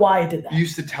 You didn't know why I did that. You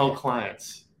used to tell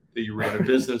clients that you ran a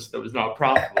business that was not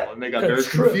profitable, and they got very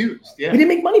true. confused. Yeah. We didn't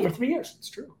make money for 3 years. It's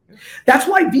true. Yeah. That's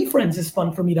why Veefriends is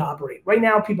fun for me to operate. Right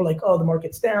now, people are like, oh, the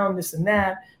market's down, this and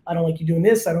that. I don't like you doing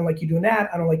this. I don't like you doing that.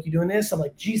 I don't like you doing this. I'm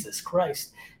like, Jesus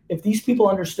Christ. If these people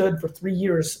understood for 3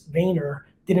 years, Vayner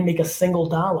didn't make a single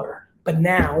dollar, but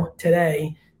now,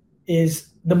 today, is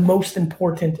the most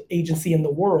important agency in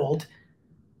the world,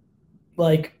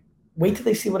 wait till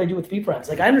they see what I do with Veefriends.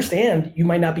 I understand you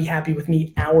might not be happy with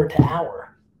me hour to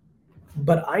hour,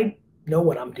 but I know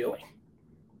what I'm doing.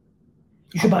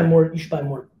 You should buy more. You should buy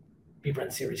more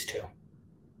Veefriends Series 2.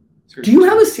 Do you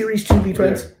have a Series 2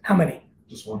 Veefriends? Yeah. How many?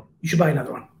 Just one. You should buy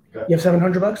another one. Okay. You have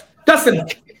 $700? Dustin,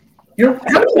 you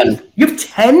have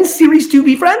 10 Series 2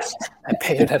 Veefriends? I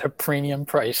paid it at a premium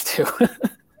price too.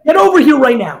 Get over here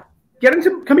right now.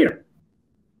 Come here.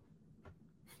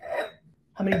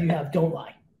 How many do you have? Don't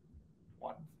lie.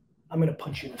 One. I'm going to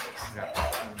punch you in the face.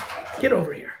 Yeah. Get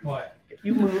over here. What? If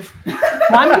you move,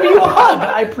 I'm going to give you a hug.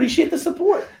 I appreciate the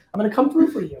support. I'm going to come through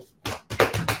for you.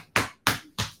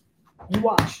 You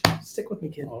watch. Stick with me,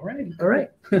 kid. All right. All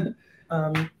right.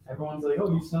 Everyone's like,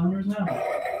 oh, you selling yours now?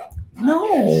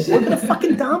 No, we're going to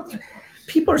fucking dump.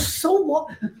 People are so low.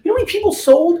 You know how many people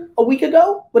sold a week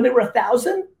ago when they were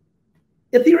 1,000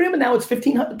 Ethereum and now it's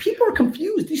 1,500? People are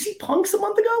confused. Do you see punks a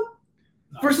month ago?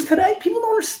 versus today. People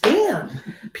don't understand.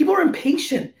 People are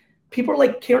impatient. People are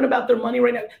like caring about their money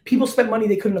right now. People spent money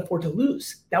they couldn't afford to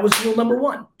lose. That was rule number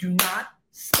one. Do not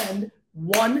spend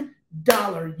 $1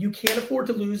 you can't afford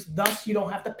to lose. Thus, you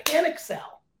don't have to panic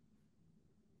sell.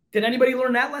 Did anybody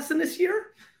learn that lesson this year?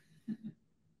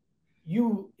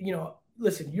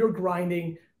 Listen, you're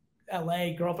grinding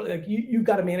LA, girlfriend, like you've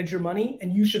got to manage your money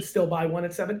and you should still buy one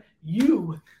at 7.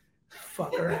 You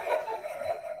fucker.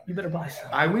 You better buy some.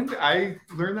 I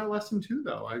learned that lesson too,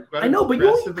 though. I know, but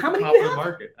how many do you have?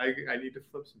 Market. I need to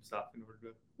flip some stuff in order to.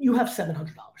 You have $700.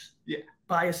 Yeah.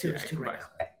 Buy a Series 2 right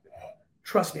now.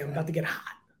 Trust me, I'm about to get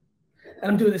hot.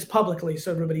 And I'm doing this publicly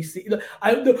so everybody sees.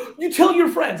 You tell your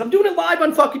friends. I'm doing it live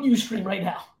on fucking Ustream right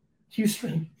now.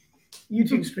 Ustream.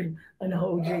 YouTube stream. I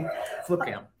know, OG. Flip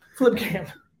cam. Flip cam.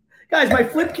 Guys, my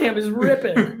flip cam is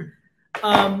ripping.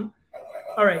 All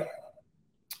right.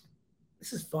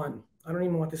 This is fun. I don't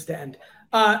even want this to end.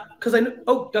 Because I know.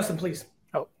 Oh, Dustin, please.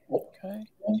 Oh, okay.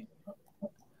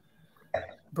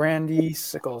 Brandy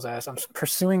Sickles asks, I'm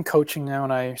pursuing coaching now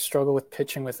and I struggle with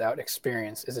pitching without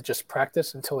experience. Is it just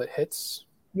practice until it hits?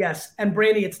 Yes. And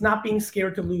Brandy, it's not being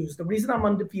scared to lose. The reason I'm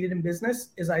undefeated in business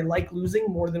is I like losing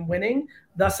more than winning.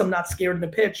 Thus, I'm not scared in a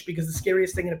pitch because the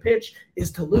scariest thing in a pitch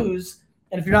is to lose.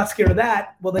 And if you're not scared of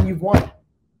that, well, then you've won.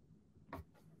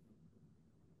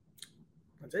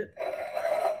 That's it.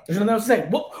 There's nothing else to say.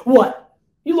 What?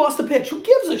 You lost the pitch. Who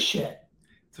gives a shit?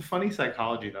 It's a funny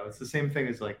psychology, though. It's the same thing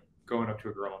as like going up to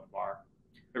a girl in the bar.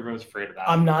 Everyone's afraid of that.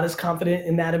 I'm not as confident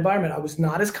in that environment. I was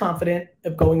not as confident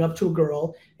of going up to a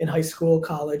girl in high school,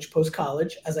 college,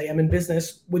 post-college as I am in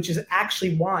business, which is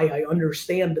actually why I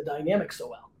understand the dynamic so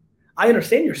well. I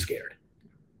understand you're scared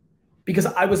because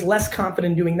I was less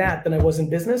confident doing that than I was in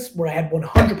business where I had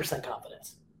 100%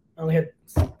 confidence. I only had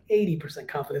 80%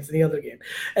 confidence in the other game.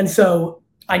 And so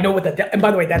I know what that, and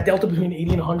by the way, that delta between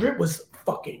 80 and 100 was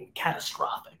fucking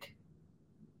catastrophic.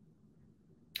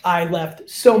 I left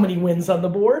so many wins on the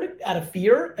board out of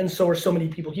fear, and so are so many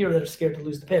people here that are scared to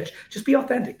lose the pitch. Just be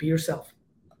authentic. Be yourself.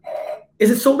 Is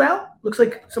it sold out? Looks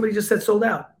like somebody just said sold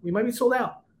out. We might be sold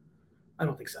out. I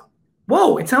don't think so.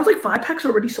 Whoa, it sounds like 5-packs are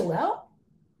already sold out?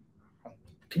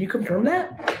 Can you confirm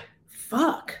that?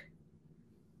 Fuck.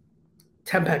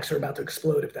 10-packs are about to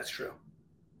explode if that's true.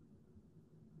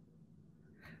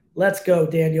 Let's go,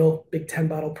 Daniel. Big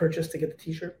 10-bottle purchase to get the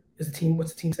t-shirt. What's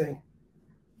the team saying?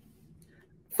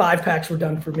 5-packs were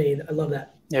done for me. I love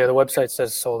that. Yeah, the website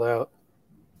says sold out.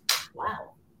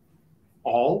 Wow.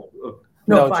 All?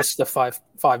 No, just the five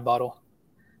bottle.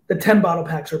 The 10-bottle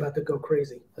packs are about to go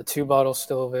crazy. The 2 bottles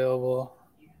still available.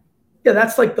 Yeah,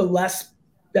 that's like the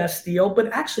best deal.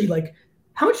 But actually, like,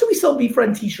 how much do we sell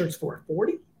Veefriend t-shirts for?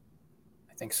 40?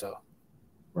 I think so.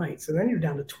 Right. So then you're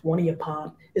down to 20 a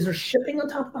pop. Is there shipping on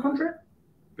top of the 100?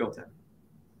 Built in.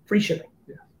 Free shipping.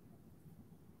 Yeah.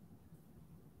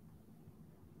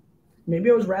 Maybe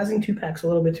I was razzing 2-packs a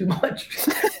little bit too much.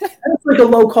 That's like a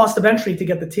low cost of entry to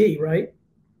get the tea, right?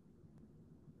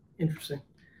 Interesting.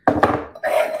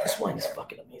 This wine is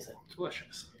fucking amazing.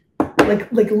 Delicious.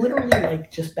 Like literally, like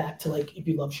just back to like if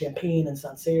you love champagne and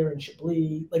Sancerre and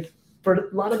Chablis, like for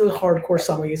a lot of the hardcore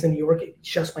sommeliers in New York, it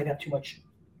just might have too much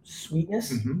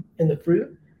sweetness in the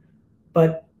fruit.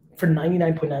 But for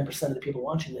 99.9% of the people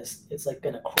watching this, it's like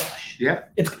been a crush. Yeah.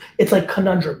 It's like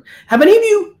conundrum. Have any of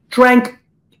you drank?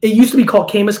 It used to be called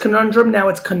Camus Conundrum. Now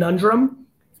it's Conundrum.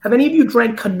 Have any of you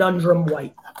drank Conundrum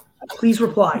White? Please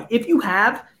reply. If you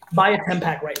have, buy a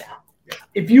 10-pack right now. Yeah.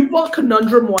 If you bought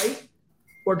Conundrum White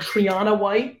or Triana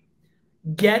White,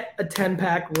 get a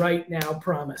 10-pack right now.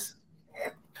 Promise.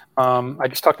 I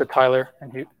just talked to Tyler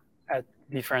and at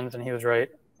Veefriends, and he was right.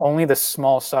 Only the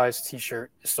small size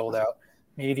T-shirt is sold out.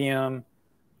 Medium,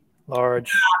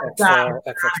 large, XL,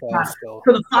 XXL still.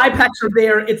 So the 5-packs are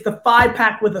there. It's the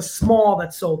 5-pack with a small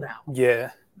that's sold out.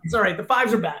 Yeah. It's all right. The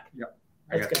 5s are back. Yep.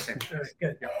 That's good. All right,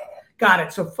 good. Yep. Got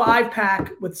it. So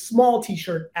 5-pack with small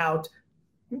T-shirt out.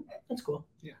 That's cool.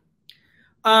 Yeah.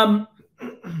 John,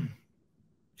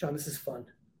 this is fun.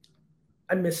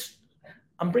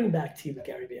 I'm bringing back tea with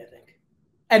Gary Vee, I think.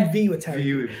 And V with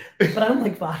Terry. But I don't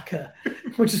like vodka,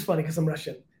 which is funny because I'm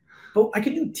Russian. But I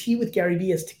could do tea with Gary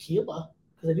Vee as tequila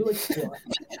because I do like tequila.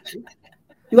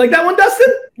 You like that one,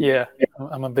 Dustin? Yeah.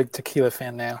 I'm a big tequila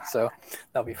fan now, so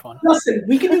that'll be fun. Dustin,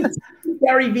 we can do tea with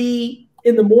Gary Vee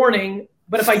in the morning,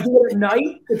 but if I do it at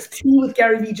night, it's tea with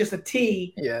Gary Vee, just a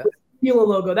tea. Yeah. With the tequila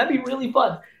logo. That'd be really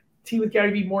fun. Tea with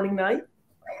Gary Vee morning, night.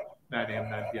 9 a.m.,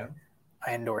 9 p.m.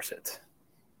 I endorse it.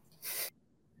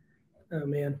 Oh,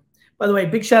 man. By the way,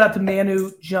 big shout out to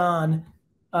Manu, John,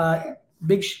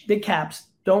 big caps.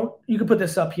 You can put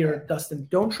this up here, Dustin.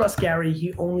 Don't trust Gary.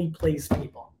 He only plays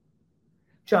people.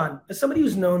 John, as somebody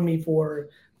who's known me for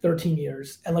 13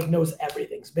 years and like knows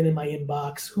everything's been in my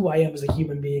inbox, who I am as a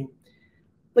human being.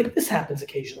 Like this happens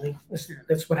occasionally.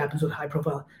 That's what happens with high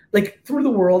profile. Like through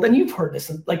the world, and you've heard this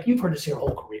your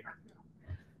whole career.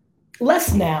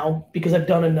 Less now because I've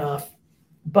done enough,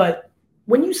 but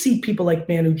when you see people like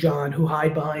Manu John who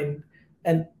hide behind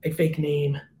a fake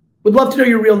name, would love to know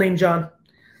your real name, John.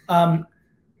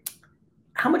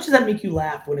 How much does that make you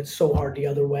laugh when it's so hard the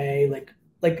other way? Like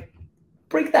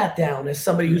break that down as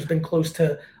somebody who's been close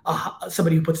to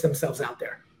somebody who puts themselves out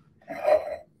there.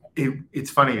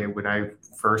 It's funny, when I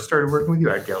first started working with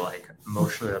you, I'd get like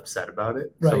emotionally upset about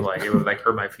it. Right. So like it would like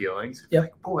hurt my feelings. Yep.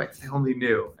 Like, boy, if they only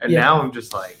knew. And now I'm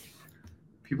just like,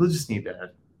 people just need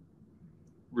to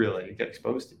really get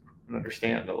exposed to and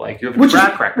understand that like you have a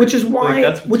track record. Which is why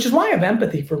I have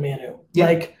empathy for Manu. Yeah.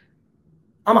 Like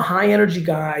I'm a high energy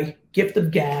guy, gift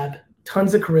of gab,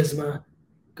 tons of charisma,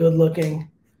 good looking.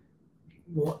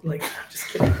 Like, just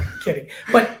kidding.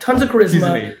 But tons of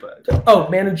charisma. Oh,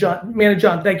 Manu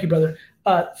John, thank you, brother.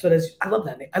 I love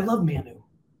that name. I love Manu.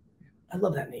 I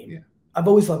love that name. Yeah. I've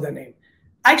always loved that name.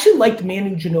 I actually liked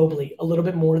Manu Ginobili a little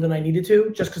bit more than I needed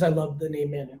to, just because I love the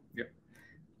name Manu. Yeah.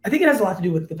 I think it has a lot to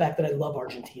do with the fact that I love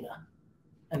Argentina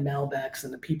and Malbecs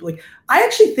and the people. Like, I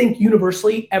actually think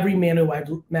universally every Manu I've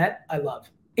met, I love,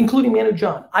 including Manu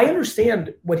John. I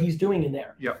understand what he's doing in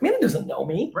there. Yeah. Manu doesn't know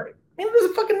me. Right. Manu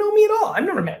doesn't fucking know me at all. I've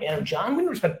never met Manu John. We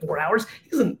never spent 4 hours. He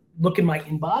doesn't look in my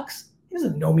inbox. He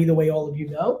doesn't know me the way all of you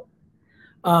know.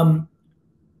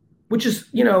 Which is,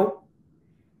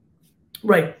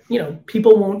 right.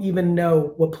 People won't even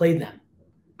know what played them.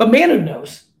 But Manu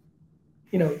knows.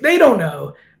 They don't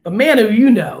know. But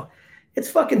Manu, it's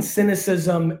fucking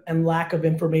cynicism and lack of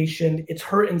information. It's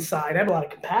hurt inside. I have a lot of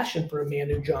compassion for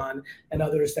Manu John and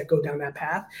others that go down that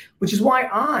path, which is why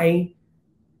I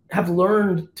have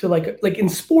learned to like in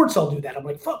sports, I'll do that. I'm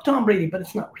like, fuck Tom Brady, but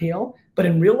it's not real. But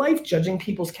in real life, judging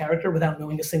people's character without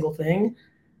knowing a single thing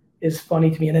is funny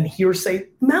to me. And then hearsay,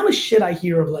 the amount of shit I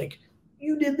hear of like,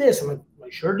 you did this. I'm like, I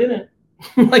sure didn't.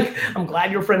 Like, I'm glad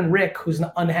your friend Rick, who's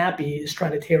unhappy, is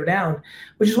trying to tear down,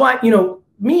 which is why,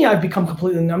 me, I've become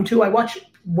completely numb to. I watch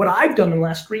what I've done in the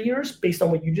last 3 years based on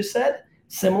what you just said.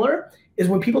 Similar is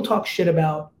when people talk shit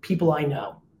about people I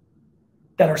know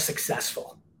that are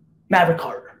successful. Maverick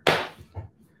Carter.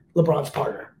 LeBron's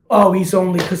partner. Oh, he's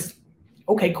only because,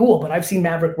 okay, cool. But I've seen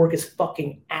Maverick work his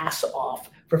fucking ass off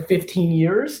for 15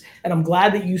 years. And I'm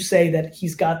glad that you say that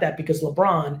he's got that because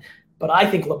LeBron, but I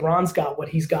think LeBron's got what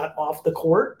he's got off the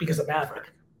court because of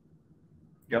Maverick.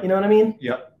 Yep. You know what I mean?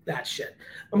 Yep. That shit.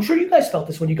 I'm sure you guys felt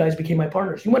this when you guys became my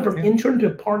partners. You went from intern to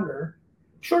partner.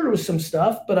 Sure, there was some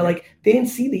stuff, but they didn't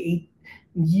see the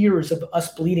 8 years of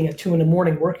us bleeding at 2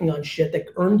 a.m. working on shit that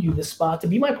earned you the spot to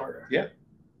be my partner. Yeah.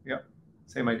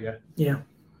 Same idea. Yeah.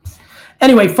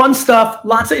 Anyway, fun stuff.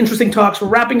 Lots of interesting talks. We're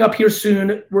wrapping up here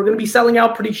soon. We're going to be selling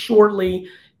out pretty shortly.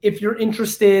 If you're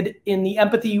interested in the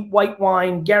Empathy White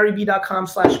Wine,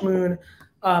 GaryVee.com/moon.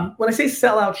 When I say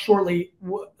sell out shortly,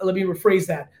 let me rephrase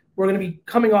that. We're going to be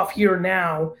coming off here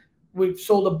now. We've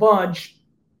sold a bunch.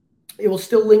 It will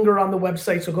still linger on the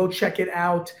website, so go check it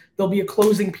out. There'll be a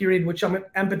closing period, which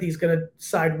Empathy is going to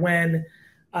decide when.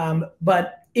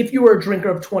 But if you are a drinker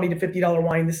of $20 to $50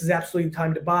 wine, this is absolutely the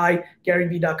time to buy.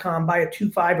 GaryVee.com. Buy a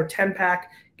 2, 5, or 10-pack.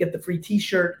 Get the free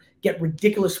T-shirt. Get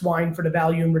ridiculous wine for the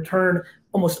value in return.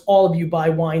 Almost all of you buy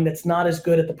wine that's not as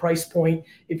good at the price point.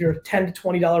 If you're a $10 to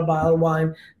 $20 bottle of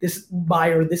wine, this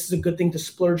is a good thing to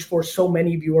splurge for. So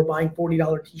many of you are buying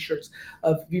 $40 T-shirts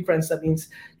of Veefriends. That means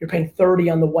you're paying $30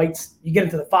 on the whites. You get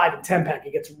into the 5 and 10-pack,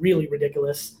 it gets really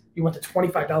ridiculous. You went to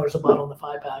 $25 a bottle in the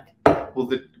 5-pack. Well,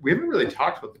 we haven't really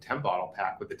talked about the 10-bottle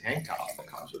pack with the tank top that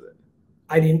comes with it.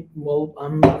 I didn't. Well,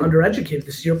 I'm undereducated.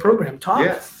 This is your program. Talk.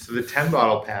 Yeah. So the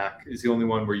 10-bottle pack is the only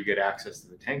one where you get access to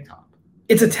the tank top.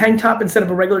 It's a tank top instead of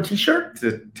a regular T-shirt? It's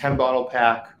a 10-bottle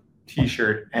pack,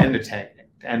 T-shirt, and a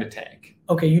tank.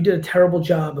 Okay, you did a terrible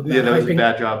job of that was a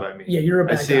bad job by me. Yeah, you're a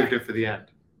bad guy. I saved it for the end.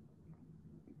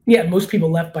 Yeah, most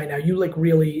people left by now. You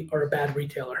really are a bad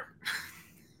retailer.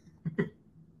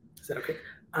 Is that okay?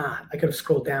 I could have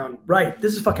scrolled down. Right,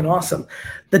 this is fucking awesome.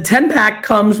 The 10-pack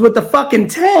comes with the fucking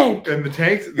tank. And the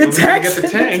tank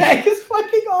is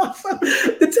fucking awesome.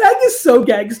 The tank is so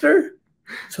gangster.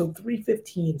 So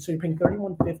 $3.15. So you're paying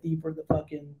 $31.50 for the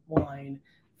fucking wine,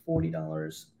 $40,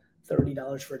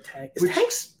 $30 for a tank. Is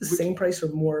tanks the same price or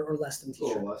more or less than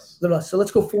T-shirt? A little less. So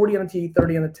let's go 40 on a T,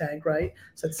 30 on a tank, right?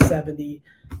 So that's 70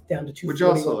 down to 240. Which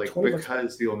also,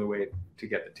 because the only way to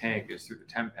get the tank is through the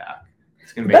 10-pack.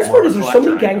 The best part is there's so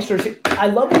many gangsters. I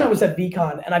love when I was at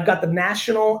VCon, and I've got the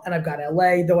National, and I've got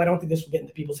LA, though I don't think this will get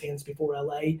into people's hands before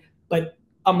LA, but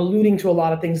I'm alluding to a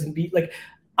lot of things and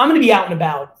I'm going to be out and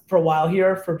about for a while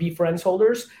here for Veefriends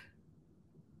holders.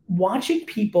 Watching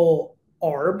people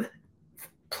arb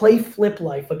play Flip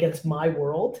Life against my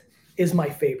world is my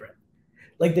favorite.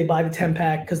 Like they buy the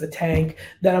 10-pack because the tank.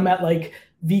 Then I'm at like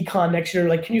VCon next year.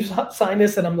 Like, can you sign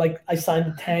this? And I'm like, I signed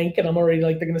the tank, and I'm already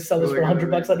like, they're going to sell this for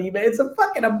 $100 on eBay. It's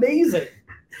fucking amazing.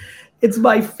 It's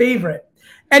my favorite.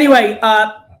 Anyway,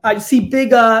 I see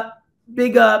Big Pips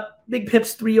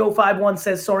 3051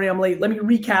 says, sorry, I'm late. Let me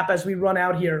recap as we run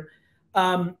out here.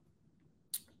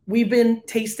 We've been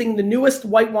tasting the newest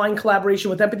white wine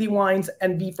collaboration with Empathy Wines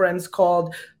and Veefriends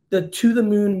called the To the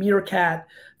Moon Meerkat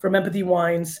from Empathy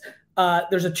Wines.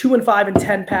 There's a 2 and 5 and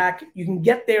 10 pack. You can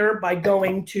get there by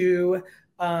going to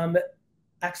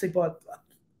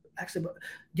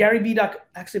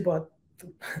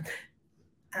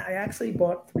I actually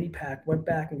bought 3-pack, went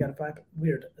back and got a 5.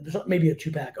 Weird. There's maybe a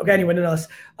 2-pack. Okay, anyway, none else.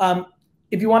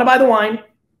 If you want to buy the wine,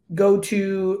 go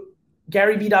to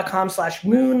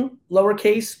GaryV.com/moon,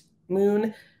 lowercase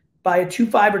moon, buy a 2,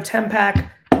 5, or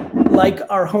 10-pack. Like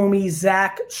our homie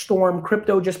Zach Storm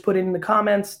Crypto just put in the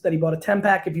comments that he bought a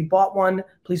 10-pack. If you bought one,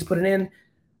 please put it in. I'm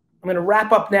going to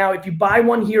wrap up now. If you buy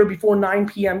one here before 9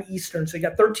 p.m. Eastern, so you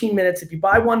got 13 minutes. If you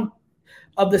buy one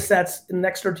of the sets in the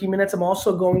next 13 minutes, I'm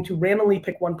also going to randomly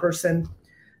pick one person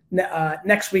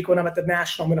next week when I'm at the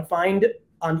National. I'm going to find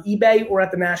on eBay or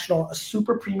at the National a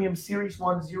super premium Series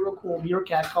 1 Zero Cool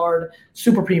Meerkat card,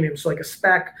 super premium. So like a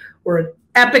spec or an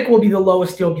epic will be the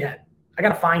lowest you'll get. I got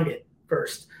to find it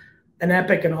first. An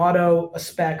epic, an auto, a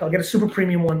spec. I'll get a super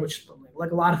premium one, which is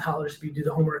like a lot of dollars if you do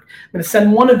the homework. I'm going to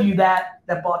send one of you that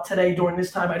bought today during this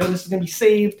time. I know this is going to be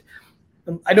saved.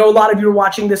 I know a lot of you are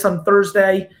watching this on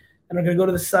Thursday and are going to go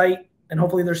to the site, and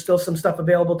hopefully there's still some stuff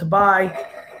available to buy.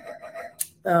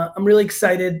 I'm really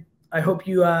excited. I hope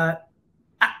you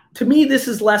to me, this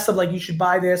is less of like you should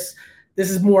buy this.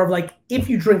 This is more of like if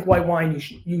you drink white wine,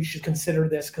 you should consider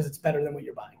this because it's better than what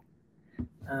you're buying.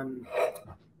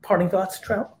 Parting thoughts,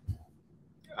 Trout?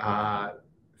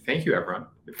 Thank you, everyone.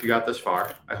 If you got this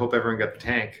far, I hope everyone got the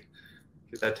tank.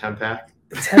 Get that 10-pack.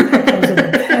 The 10-pack comes with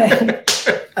the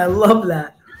tank. I love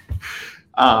that.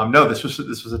 No, this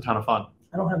was a ton of fun.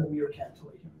 I don't have the Meerkat toy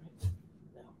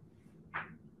here.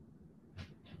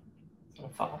 No.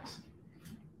 Fox.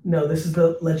 No, this is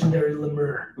the legendary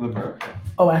Lemur. Lemur.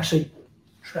 Oh, actually,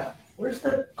 Trout. Where's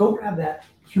the? Go grab that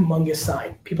humongous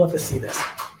sign. People have to see this.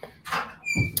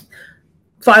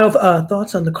 Final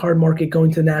thoughts on the card market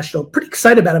going to the National. Pretty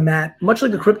excited about it, Matt. Much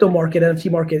like the crypto market, NFT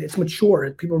market, it's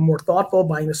mature. People are more thoughtful,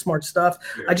 buying the smart stuff.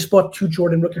 I just bought 2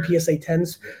 Jordan rookie PSA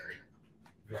 10s.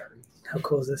 How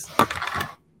cool is this?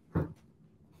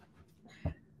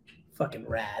 Fucking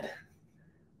rad.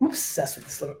 I'm obsessed with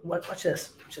this little. Watch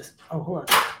this. Oh, hold on.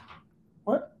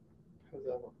 What? How does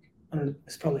that work? I don't know.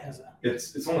 This probably has a.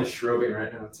 It's only strobing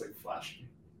right now. It's like flashing.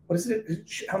 What is it?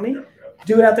 Help me.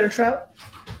 Do it out there, Trout.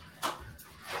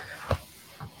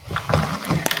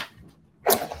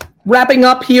 Wrapping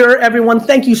up here, everyone.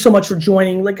 Thank you so much for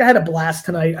joining. Like, I had a blast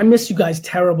tonight. I miss you guys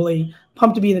terribly.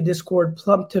 Pumped to be in the Discord.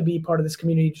 Pumped to be part of this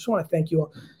community. Just want to thank you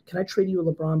all. Can I trade you a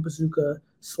LeBron Bazooka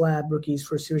slab rookies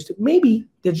for a Series 2? Maybe.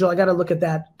 Digital. I got to look at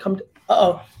that.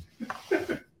 Uh-oh.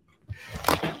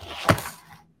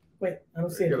 Wait, I don't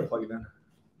see it. Plug it in.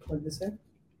 Plug this in.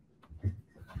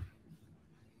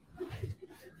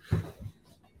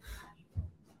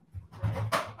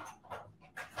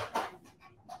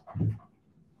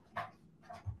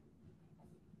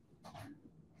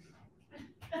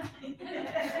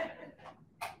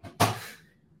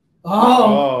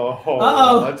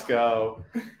 Oh, let's go.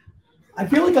 I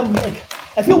feel like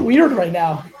I feel weird right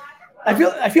now.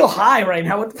 I feel high right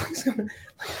now. What the fuck's going on?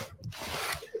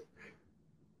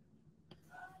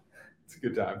 It's a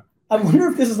good time. I wonder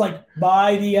if this is like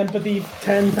buy the Empathy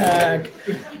 10-pack.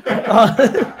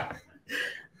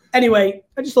 Anyway,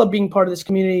 I just love being part of this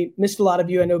community. Missed a lot of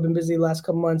you. I know I've been busy the last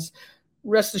couple months.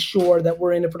 Rest assured that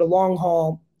we're in it for the long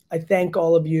haul. I thank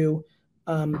all of you.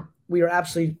 We are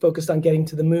absolutely focused on getting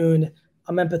to the moon.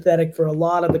 I'm empathetic for a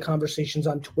lot of the conversations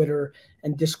on Twitter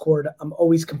and Discord. I'm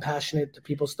always compassionate to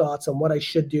people's thoughts on what I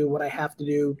should do, what I have to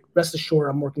do. Rest assured,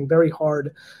 I'm working very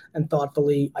hard and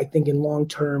thoughtfully. I think in long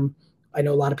term, I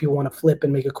know a lot of people want to flip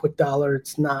and make a quick dollar.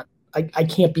 It's not, I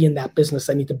can't be in that business.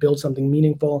 I need to build something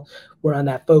meaningful. We're on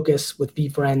that focus with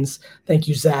Veefriends. Thank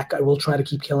you, Zach. I will try to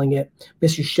keep killing it.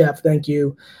 Miss you, Chef. Thank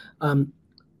you.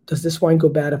 Does this wine go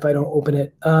bad if I don't open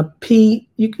it? P,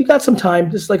 you got some time.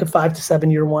 This is like a 5 to 7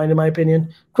 year wine, in my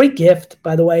opinion. Great gift,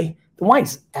 by the way. The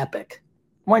wine's epic.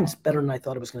 Wine's better than I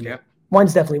thought it was going to be.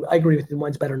 Wine's definitely, I agree with you. The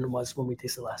wine's better than it was when we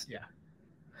tasted last. Yeah.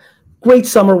 Great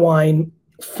summer wine.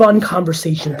 fun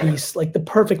conversation piece, like the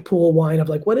perfect pool wine of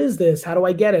like, what is this? How do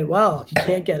I get it? Well, you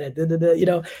can't get it. You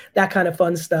know, that kind of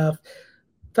fun stuff.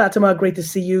 Fatima, great to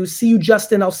see you. See you,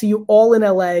 Justin. I'll see you all in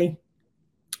LA.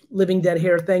 Living Dead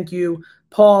here. Thank you.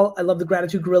 Paul, I love the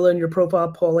Gratitude Gorilla in your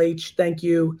profile. Paul H. Thank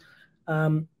you.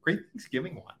 Great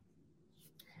Thanksgiving one.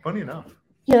 Funny enough.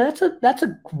 Yeah, that's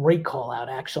a great call out,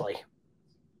 actually.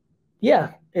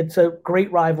 Yeah, it's a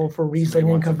great rival for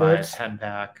Riesling and converts.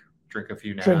 10-pack, drink a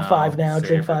few now. Drink 5 now,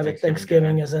 drink 5 at Thanksgiving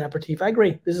dinner. as an aperitif. I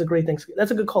agree. This is a great Thanksgiving.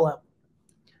 That's a good call out.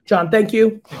 John, thank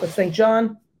you. Let's thank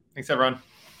John. Thanks, everyone.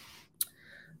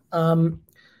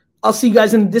 I'll see you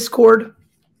guys in the Discord.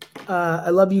 I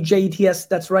love you, JETS.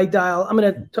 That's right, Dial.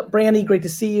 Brandy, great to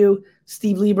see you.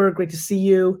 Steve Lieber, great to see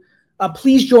you.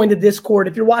 Please join the Discord.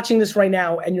 If you're watching this right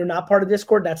now and you're not part of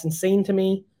Discord, that's insane to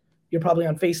me. You're probably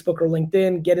on Facebook or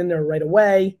LinkedIn. Get in there right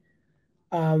away.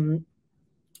 What's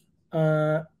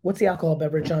the alcohol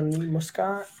beverage on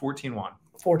Muscat? 14-1.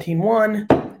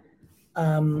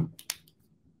 14-1.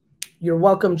 You're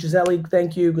welcome, Gisele.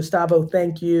 Thank you. Gustavo,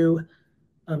 thank you.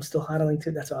 I'm still hodling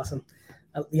too. That's awesome.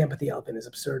 The empathy elephant is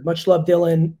absurd. Much love,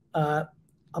 Dylan. I'll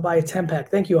buy a 10-pack.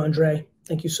 Thank you, Andre.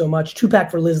 Thank you so much.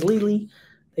 2-pack for Liz Lely.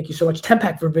 Thank you so much.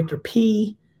 10-pack for Victor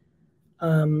P.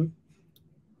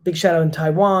 Big shout out in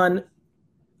Taiwan.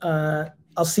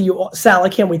 I'll see you all. Sal, I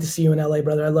can't wait to see you in LA,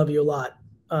 brother. I love you a lot.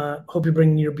 Hope you're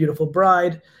bringing your beautiful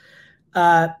bride.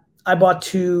 I bought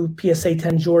 2 PSA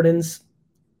 10 Jordans.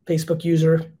 Facebook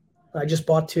user. I just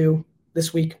bought 2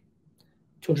 this week.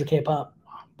 200K pop.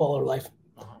 Baller life.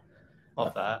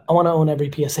 Love that. I want to own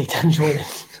every PSA 10 Jordan.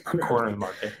 Corner of the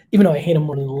market. Even though I hate them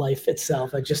more than life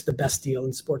itself, I just the best deal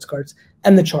in sports cards.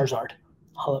 And the Charizard.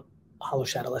 Hollow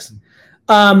Shadowless.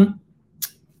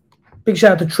 Big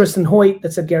shout out to Tristan Hoyt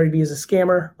that said Gary Vee is a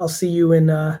scammer. I'll see you in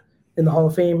the Hall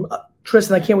of Fame.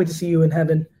 Tristan, I can't wait to see you in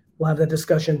heaven. We'll have that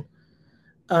discussion.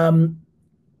 I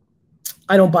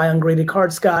don't buy ungraded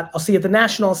cards, Scott. I'll see you at the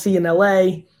National. I'll see you in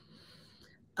LA.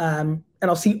 And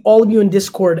I'll see all of you in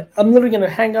Discord. I'm literally going to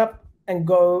hang up and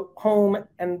go home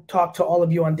and talk to all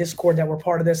of you on Discord that were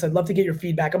part of this. I'd love to get your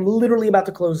feedback. I'm literally about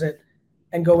to close it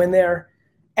and go in there.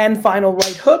 And final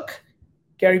right hook,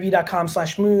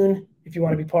 GaryVee.com/moon if you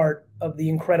want to be part of the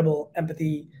incredible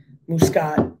Empathy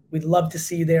Muscat. We'd love to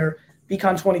see you there.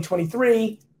 VCon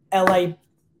 2023, LA,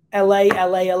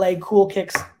 Cool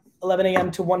Kicks, 11 a.m.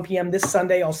 to 1 p.m. this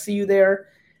Sunday. I'll see you there.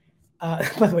 By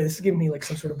the way, this is giving me like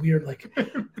some sort of weird, like,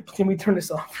 can we turn this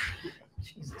off?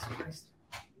 Jesus Christ.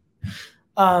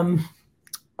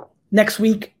 Next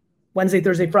week, Wednesday,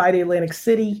 Thursday, Friday, Atlantic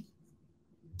City,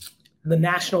 the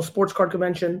National Sports Card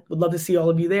Convention. Would love to see all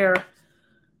of you there.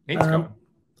 Nate's going.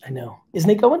 I know. Is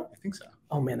Nate going? I think so.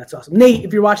 Oh, man, that's awesome. Nate,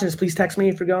 if you're watching this, please text me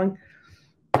if you're going.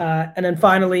 And then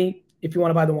finally, if you want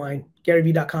to buy the wine,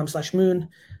 GaryVee.com/moon.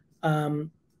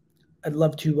 I'd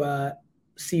love to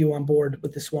see you on board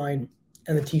with this wine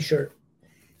and the T-shirt.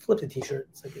 Flip the T-shirt.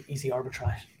 It's like an easy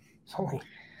arbitrage. It's only,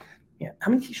 yeah. How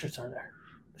many T-shirts are there?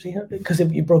 Because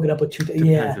you broke it up with 2.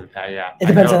 Yeah. It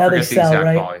depends on how they sell,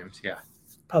 right? Volumes, yeah.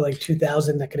 Probably like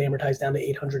 2,000 that could amortize down to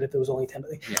 800 if there was only 10.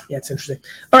 Yeah, it's interesting.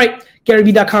 All right,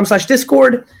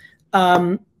 GaryVee.com/Discord.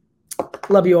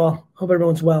 Love you all. Hope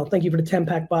everyone's well. Thank you for the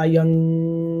 10-pack by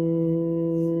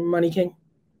Young Money King.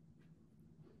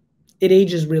 It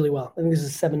ages really well. I think this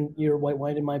is a 7-year white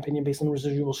wine, in my opinion, based on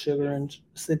residual sugar and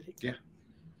acidity. Yeah.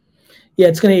 Yeah,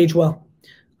 it's going to age well.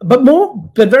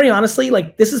 But very honestly,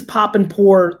 like this is pop and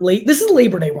pour. This is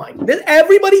Labor Day wine.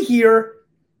 Everybody here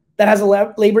that has a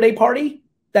Labor Day party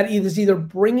that is either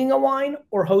bringing a wine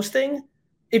or hosting.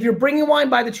 If you're bringing wine,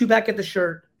 buy the 2-pack, get the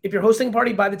shirt. If you're hosting a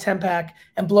party, buy the 10-pack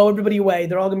and blow everybody away.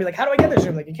 They're all going to be like, how do I get this?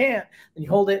 You're like, you can't. And you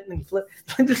hold it and then you flip.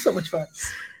 There's so much fun.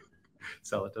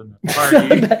 Sell it to the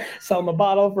party. Sell them a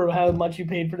bottle for how much you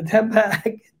paid for the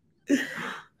 10-pack.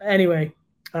 Anyway,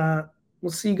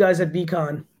 we'll see you guys at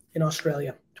VCon in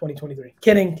Australia 2023.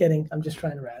 Kidding. I'm just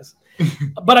trying to razz.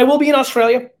 But I will be in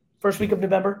Australia first week of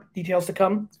November. Details to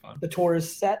come. The tour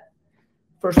is set.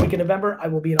 First week in November, I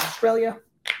will be in Australia.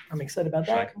 I'm excited about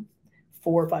that.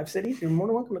 4 or 5 cities. You're more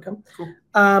than welcome to come. Cool.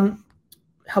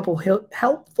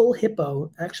 Helpful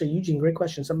Hippo. Actually, Eugene, great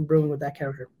question. Something brewing with that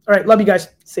character. All right. Love you guys.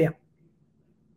 See ya.